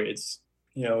afar. It's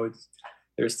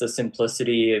there's the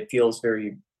simplicity. It feels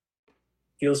very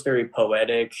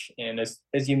poetic, and as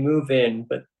you move in,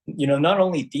 but not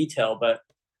only detail, but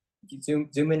you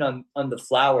zoom in on the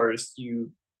flowers,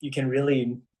 you can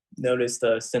really notice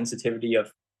the sensitivity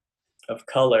of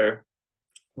color,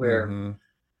 where Mm-hmm.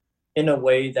 in a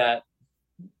way that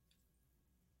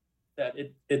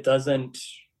it doesn't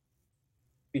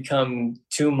become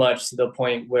too much to the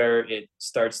point where it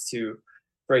starts to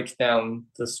break down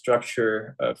the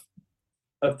structure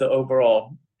of the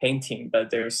overall painting. But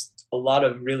there's a lot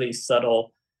of really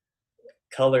subtle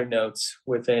color notes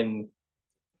within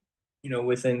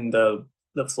the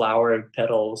flower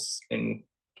petals, and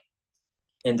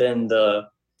then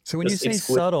So when you this say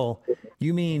exquisite. subtle,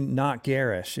 you mean not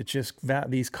garish. It's just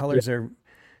that these Yeah, colors are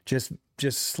just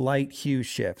slight hue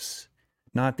shifts,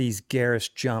 not these garish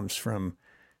jumps from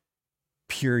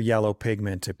pure yellow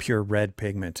pigment to pure red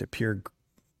pigment to pure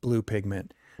blue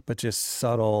pigment, but just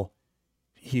subtle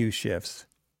hue shifts.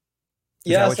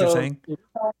 Is that yeah. what you're So saying?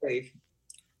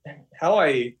 how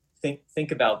I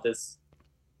think about this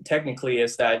technically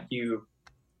is that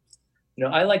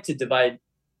I like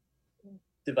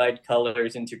to divide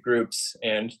colors into groups,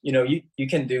 and you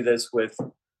can do this with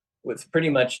pretty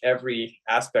much every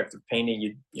aspect of painting.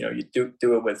 You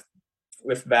do it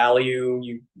with value.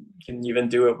 You can even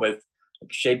do it with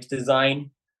like shape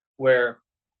design, where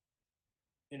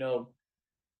you know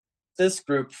this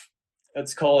group,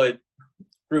 let's call it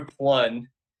group one.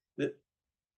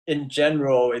 In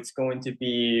general, it's going to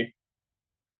be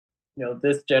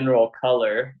this general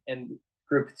color, and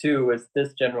group two is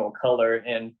this general color.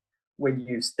 And when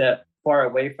you step far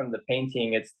away from the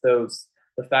painting, it's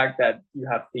the fact that you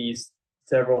have these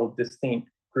several distinct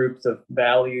groups of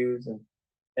values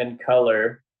and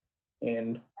color,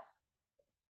 and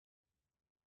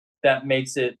that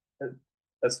makes it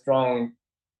a strong,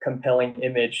 compelling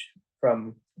image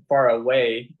from far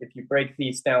away. If you break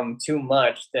these down too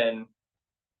much, then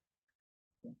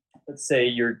let's say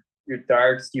your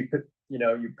darks, you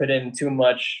put in too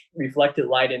much reflected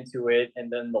light into it,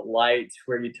 and then the light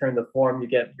where you turn the form, you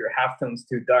get your halftones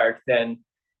too dark, then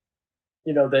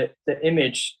the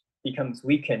image becomes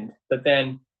weakened. But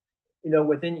then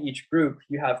within each group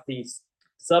you have these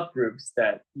subgroups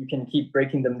that you can keep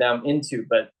breaking them down into,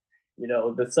 but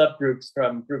the subgroups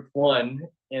from group one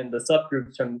and the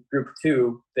subgroups from group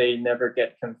two, they never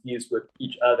get confused with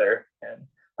each other. And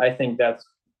I think that's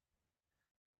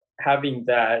having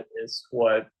that is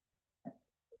what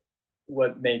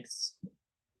makes,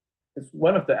 it's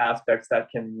one of the aspects that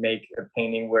can make a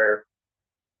painting where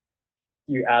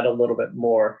you add a little bit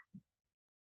more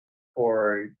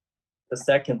for the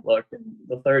second look and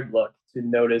the third look to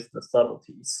notice the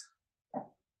subtleties.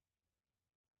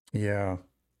 Yeah.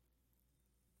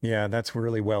 Yeah, that's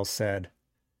really well said.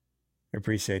 I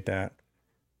appreciate that.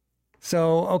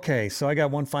 So, okay, so I got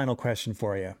one final question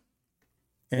for you.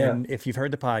 Yeah. And if you've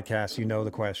heard the podcast, you know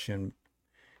the question.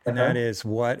 And that Uh-huh. is,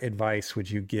 what advice would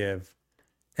you give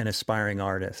an aspiring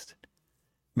artist?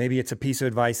 Maybe it's a piece of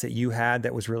advice that you had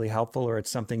that was really helpful, or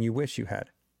it's something you wish you had.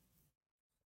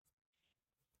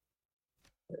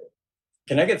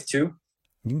 Can I get two?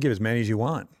 You can give as many as you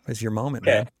want. It's your moment,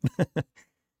 Okay. man.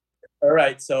 All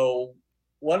right. So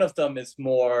one of them is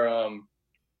more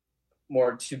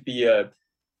to be a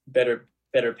better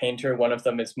painter. One of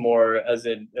them is more as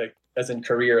in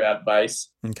career advice.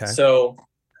 Okay. So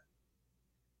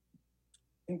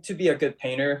to be a good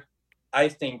painter, I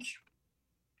think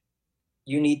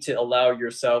you need to allow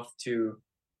yourself to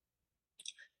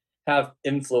have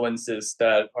influences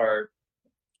that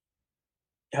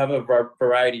have a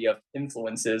variety of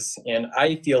influences. And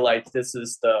I feel like this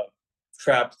is the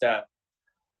trap that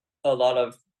a lot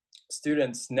of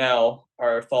students now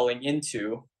are falling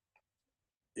into.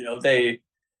 They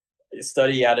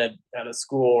study at a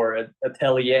school or an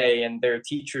atelier, and their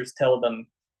teachers tell them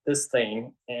this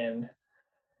thing, and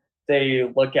they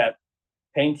look at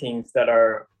paintings that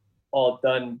are all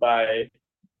done by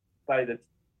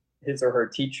his or her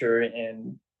teacher,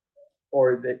 and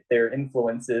or their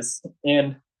influences.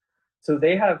 And so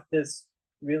they have this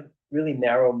really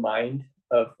narrow mind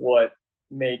of what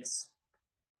makes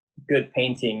good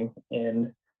painting.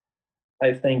 And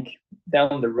I think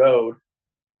down the road,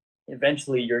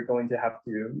 eventually you're going to have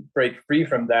to break free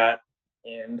from that.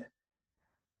 And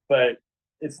but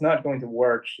it's not going to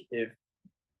work if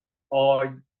all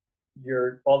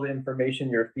all the information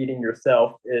you're feeding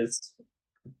yourself is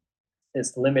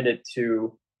limited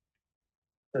to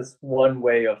this one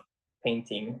way of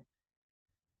painting.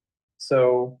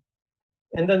 So,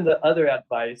 and then the other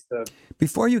advice, the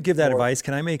Before you give that more, advice,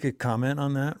 can I make a comment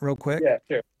on that real quick? yeah,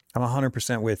 sure. I'm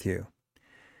 100% with you.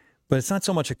 But it's not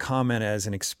so much a comment as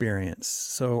an experience.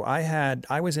 So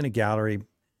I was in a gallery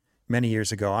many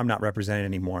years ago. I'm not represented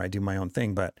anymore. I do my own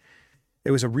thing, but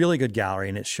it was a really good gallery,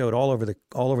 and it showed all over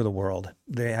the world.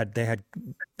 They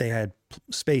had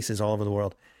spaces all over the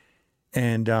world,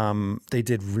 and they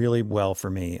did really well for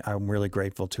me. I'm really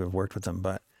grateful to have worked with them.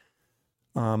 But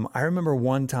I remember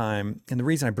one time, and the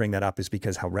reason I bring that up is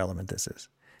because how relevant this is,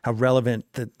 how relevant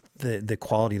the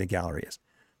quality of the gallery is.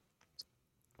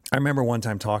 I remember one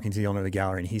time talking to the owner of the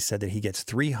gallery, and he said that he gets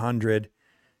 300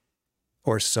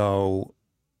 or so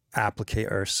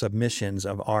submissions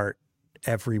of art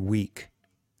every week.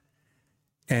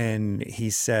 And he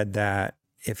said that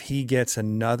if he gets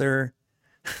another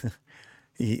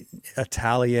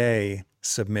atelier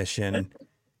submission,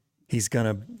 he's going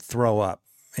to throw up.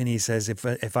 And he says,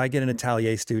 if I get an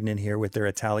atelier student in here with their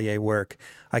atelier work,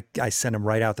 I send them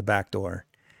right out the back door.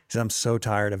 He says, I'm so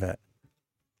tired of it.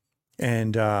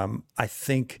 And I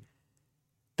think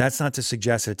that's not to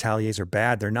suggest that ateliers are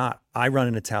bad. They're not. I run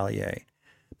an atelier.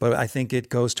 But I think it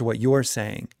goes to what you're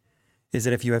saying, is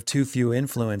that if you have too few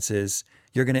influences,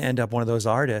 you're going to end up one of those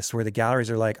artists where the galleries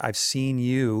are like, I've seen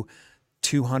you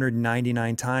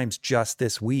 299 times just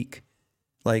this week.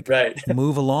 Like, Right.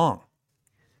 move along.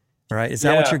 Right? Is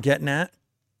that what Yeah. you're getting at?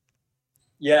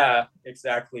 Yeah,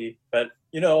 exactly. But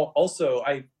also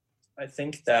I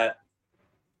think that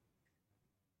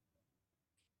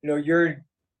you're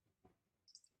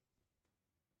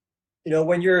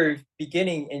when you're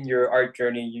beginning in your art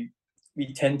journey,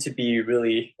 we tend to be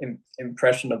really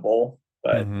impressionable,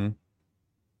 but Mm-hmm.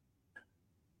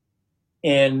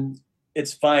 and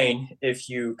it's fine if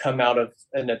you come out of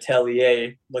an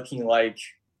atelier looking like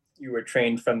you were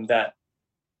trained from that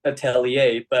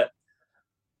atelier, but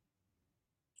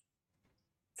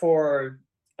for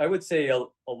I would say a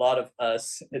lot of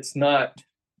us, it's not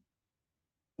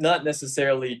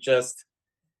necessarily just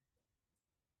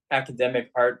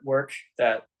academic artwork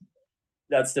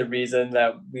that's the reason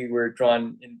that we were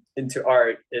drawn into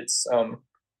art. It's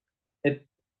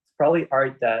probably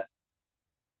art that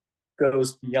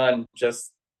goes beyond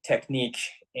just technique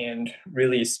and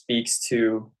really speaks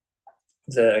to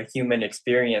the human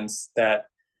experience that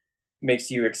makes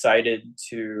you excited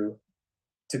to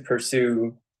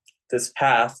pursue this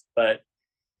path. But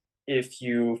if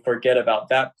you forget about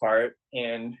that part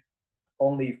and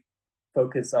only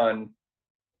focus on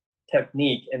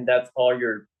technique, and that's all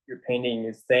your painting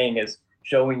is saying, is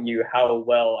showing you how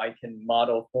well I can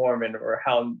model form, and or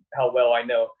how well I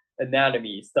know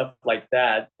anatomy, stuff like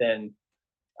that, then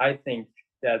I think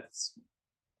that's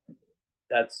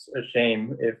that's a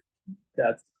shame if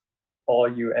that's all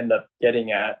you end up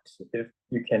getting at, if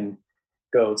you can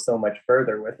go so much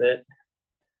further with it.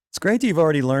 It's great that you've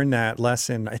already learned that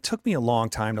lesson. It took me a long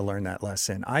time to learn that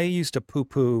lesson. I used to poo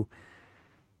poo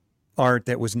art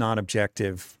that was not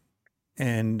objective.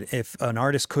 And if an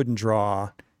artist couldn't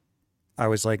draw, I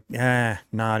was like,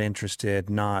 not interested,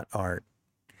 not art.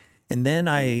 And then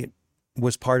I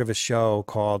was part of a show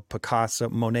called Picasso,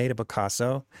 Monet to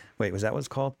Picasso. Wait, was that what it's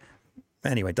called?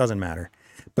 Anyway, it doesn't matter.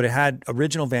 But it had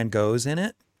original Van Goghs in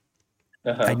it. I'd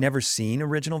Uh-huh. never seen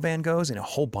original Van Goghs, and a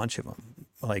whole bunch of them.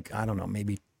 Like, I don't know,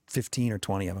 maybe 15 or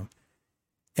 20 of them.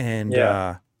 And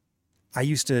Yeah. I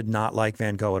used to not like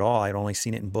Van Gogh at all. I'd only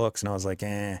seen it in books, and I was like,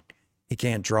 he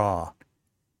can't draw.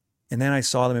 And then I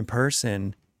saw them in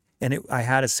person, and I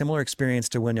had a similar experience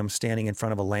to when I'm standing in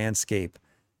front of a landscape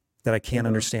that I can't Hmm.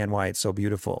 understand why it's so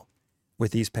beautiful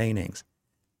with these paintings.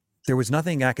 There was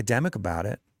nothing academic about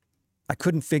it. I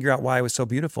couldn't figure out why it was so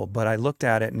beautiful, but I looked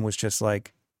at it and was just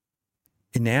like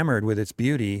enamored with its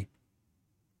beauty.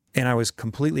 And I was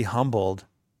completely humbled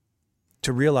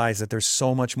to realize that there's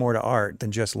so much more to art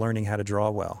than just learning how to draw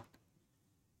well.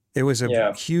 It was a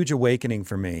Yeah. huge awakening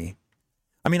for me.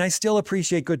 I mean, I still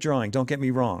appreciate good drawing. Don't get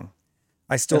me wrong.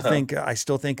 Uh-huh. I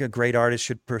still think a great artist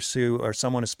should pursue, or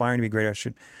someone aspiring to be a great artist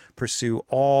should pursue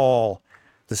all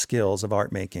the skills of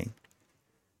art making.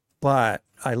 But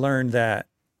I learned that,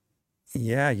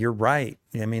 yeah, you're right.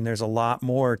 I mean, there's a lot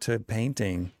more to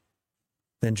painting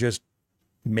than just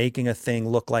making a thing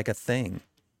look like a thing.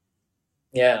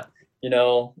 Yeah.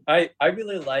 I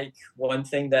really like one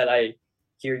thing that I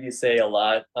hear you say a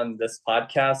lot on this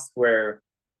podcast, where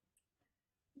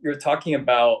you're talking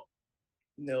about,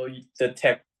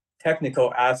 the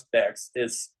technical aspects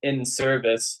is in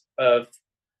service of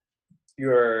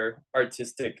your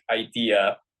artistic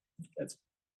idea. That's,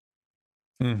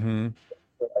 Mm-hmm.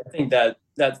 I think that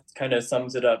kind of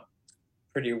sums it up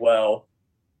pretty well,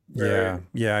 Yeah. where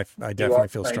Yeah. I you are definitely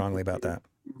feel trying strongly to about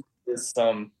use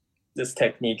that. this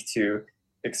technique to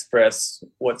express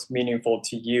what's meaningful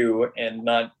to you, and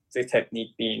not the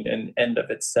technique being an end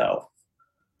of itself.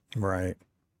 Right.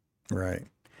 Right.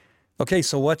 Okay.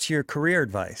 So what's your career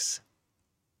advice?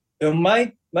 So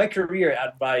my career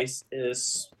advice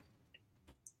is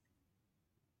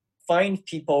find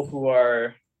people who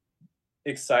are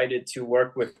excited to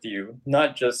work with you,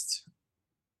 not just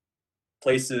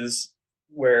places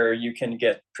where you can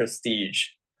get prestige.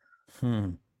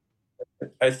 Hmm.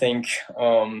 I think,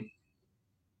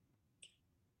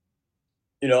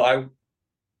 I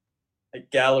like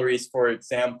galleries, for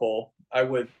example. I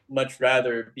would much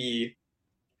rather be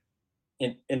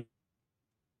in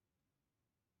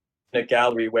a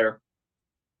gallery where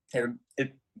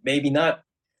it maybe not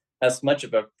as much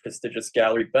of a prestigious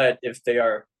gallery, but if they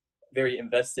are very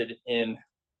invested in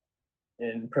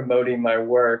promoting my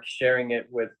work, sharing it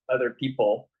with other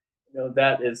people,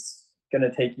 that is going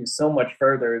to take you so much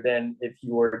further than if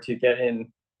you were to get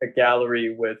in a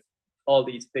gallery with all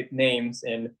these big names.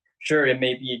 And sure, it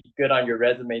may be good on your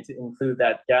resume to include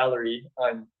that gallery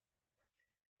on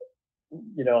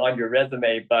your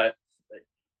resume, but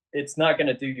it's not going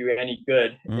to do you any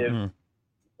good if Mm-mm.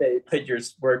 they put your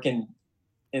work in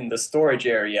the storage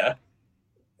area,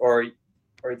 or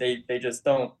they just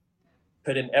don't.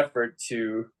 put in effort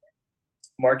to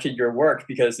market your work,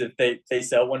 because if they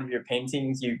sell one of your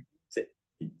paintings,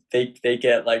 they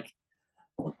get like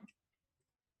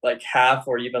half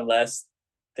or even less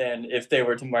than if they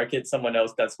were to market someone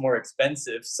else that's more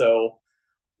expensive. So,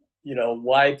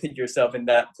 why put yourself in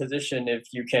that position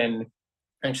if you can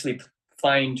actually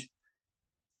find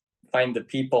the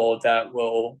people that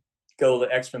will go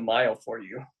the extra mile for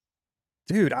you?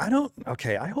 Dude, I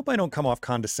hope I don't come off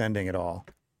condescending at all.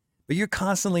 But you're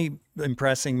constantly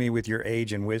impressing me with your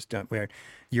age and wisdom, where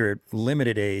your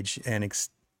limited age and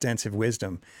extensive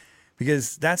wisdom,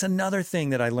 because that's another thing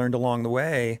that I learned along the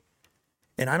way.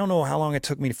 And I don't know how long it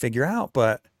took me to figure out,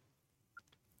 but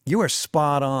you are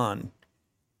spot on.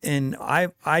 And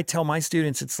I tell my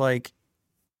students, it's like,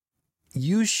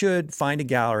 you should find a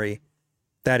gallery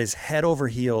that is head over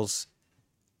heels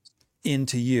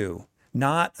into you,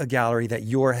 not a gallery that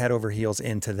you're head over heels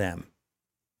into them.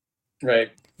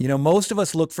 Right. Most of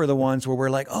us look for the ones where we're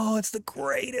like, oh, it's the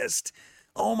greatest.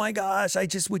 Oh my gosh, I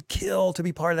just would kill to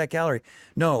be part of that gallery.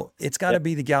 No, it's got to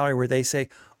be the gallery where they say,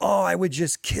 oh, I would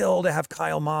just kill to have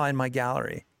Kyle Ma in my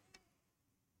gallery.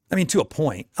 I mean, to a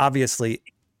point. Obviously,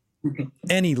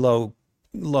 any low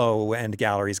end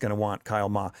gallery is going to want Kyle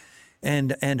Ma,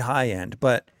 and high end,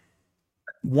 but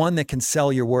one that can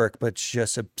sell your work, but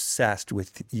just obsessed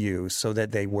with you so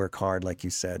that they work hard, like you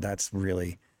said. That's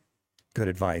really good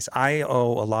advice. I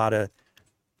owe a lot of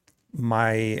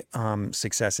my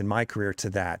success in my career to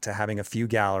that, to having a few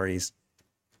galleries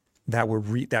that were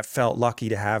that felt lucky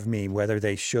to have me, whether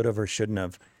they should have or shouldn't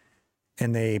have,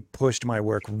 and they pushed my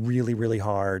work really, really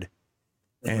hard.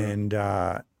 And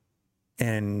I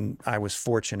was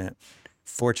fortunate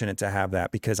to have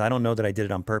that, because I don't know that I did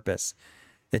it on purpose.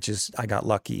 It just, I got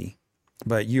lucky.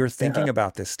 But you're thinking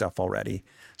about this stuff already,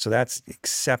 so that's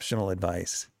exceptional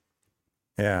advice.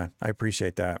 Yeah, I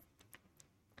appreciate that.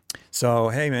 So,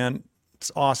 hey man,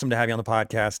 it's awesome to have you on the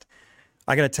podcast.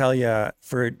 I got to tell you,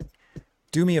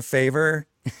 do me a favor.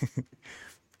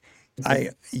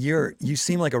 You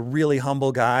seem like a really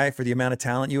humble guy for the amount of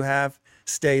talent you have.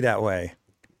 Stay that way.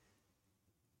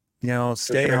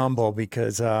 Stay humble,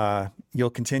 because you'll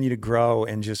continue to grow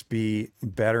and just be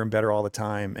better and better all the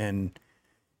time. And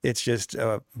it's just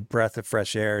a breath of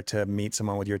fresh air to meet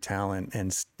someone with your talent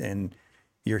and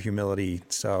your humility.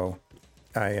 So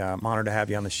I'm honored to have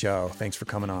you on the show. Thanks for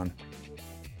coming on.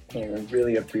 I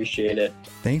really appreciate it.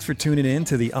 Thanks for tuning in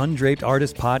to the Undraped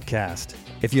Artist Podcast.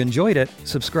 If you enjoyed it,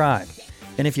 subscribe.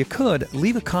 And if you could,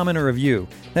 leave a comment or review.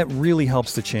 That really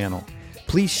helps the channel.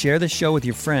 Please share the show with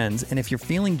your friends, and if you're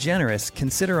feeling generous,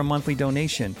 consider a monthly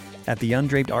donation at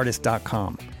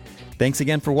theundrapedartist.com. Thanks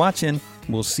again for watching.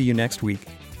 We'll see you next week.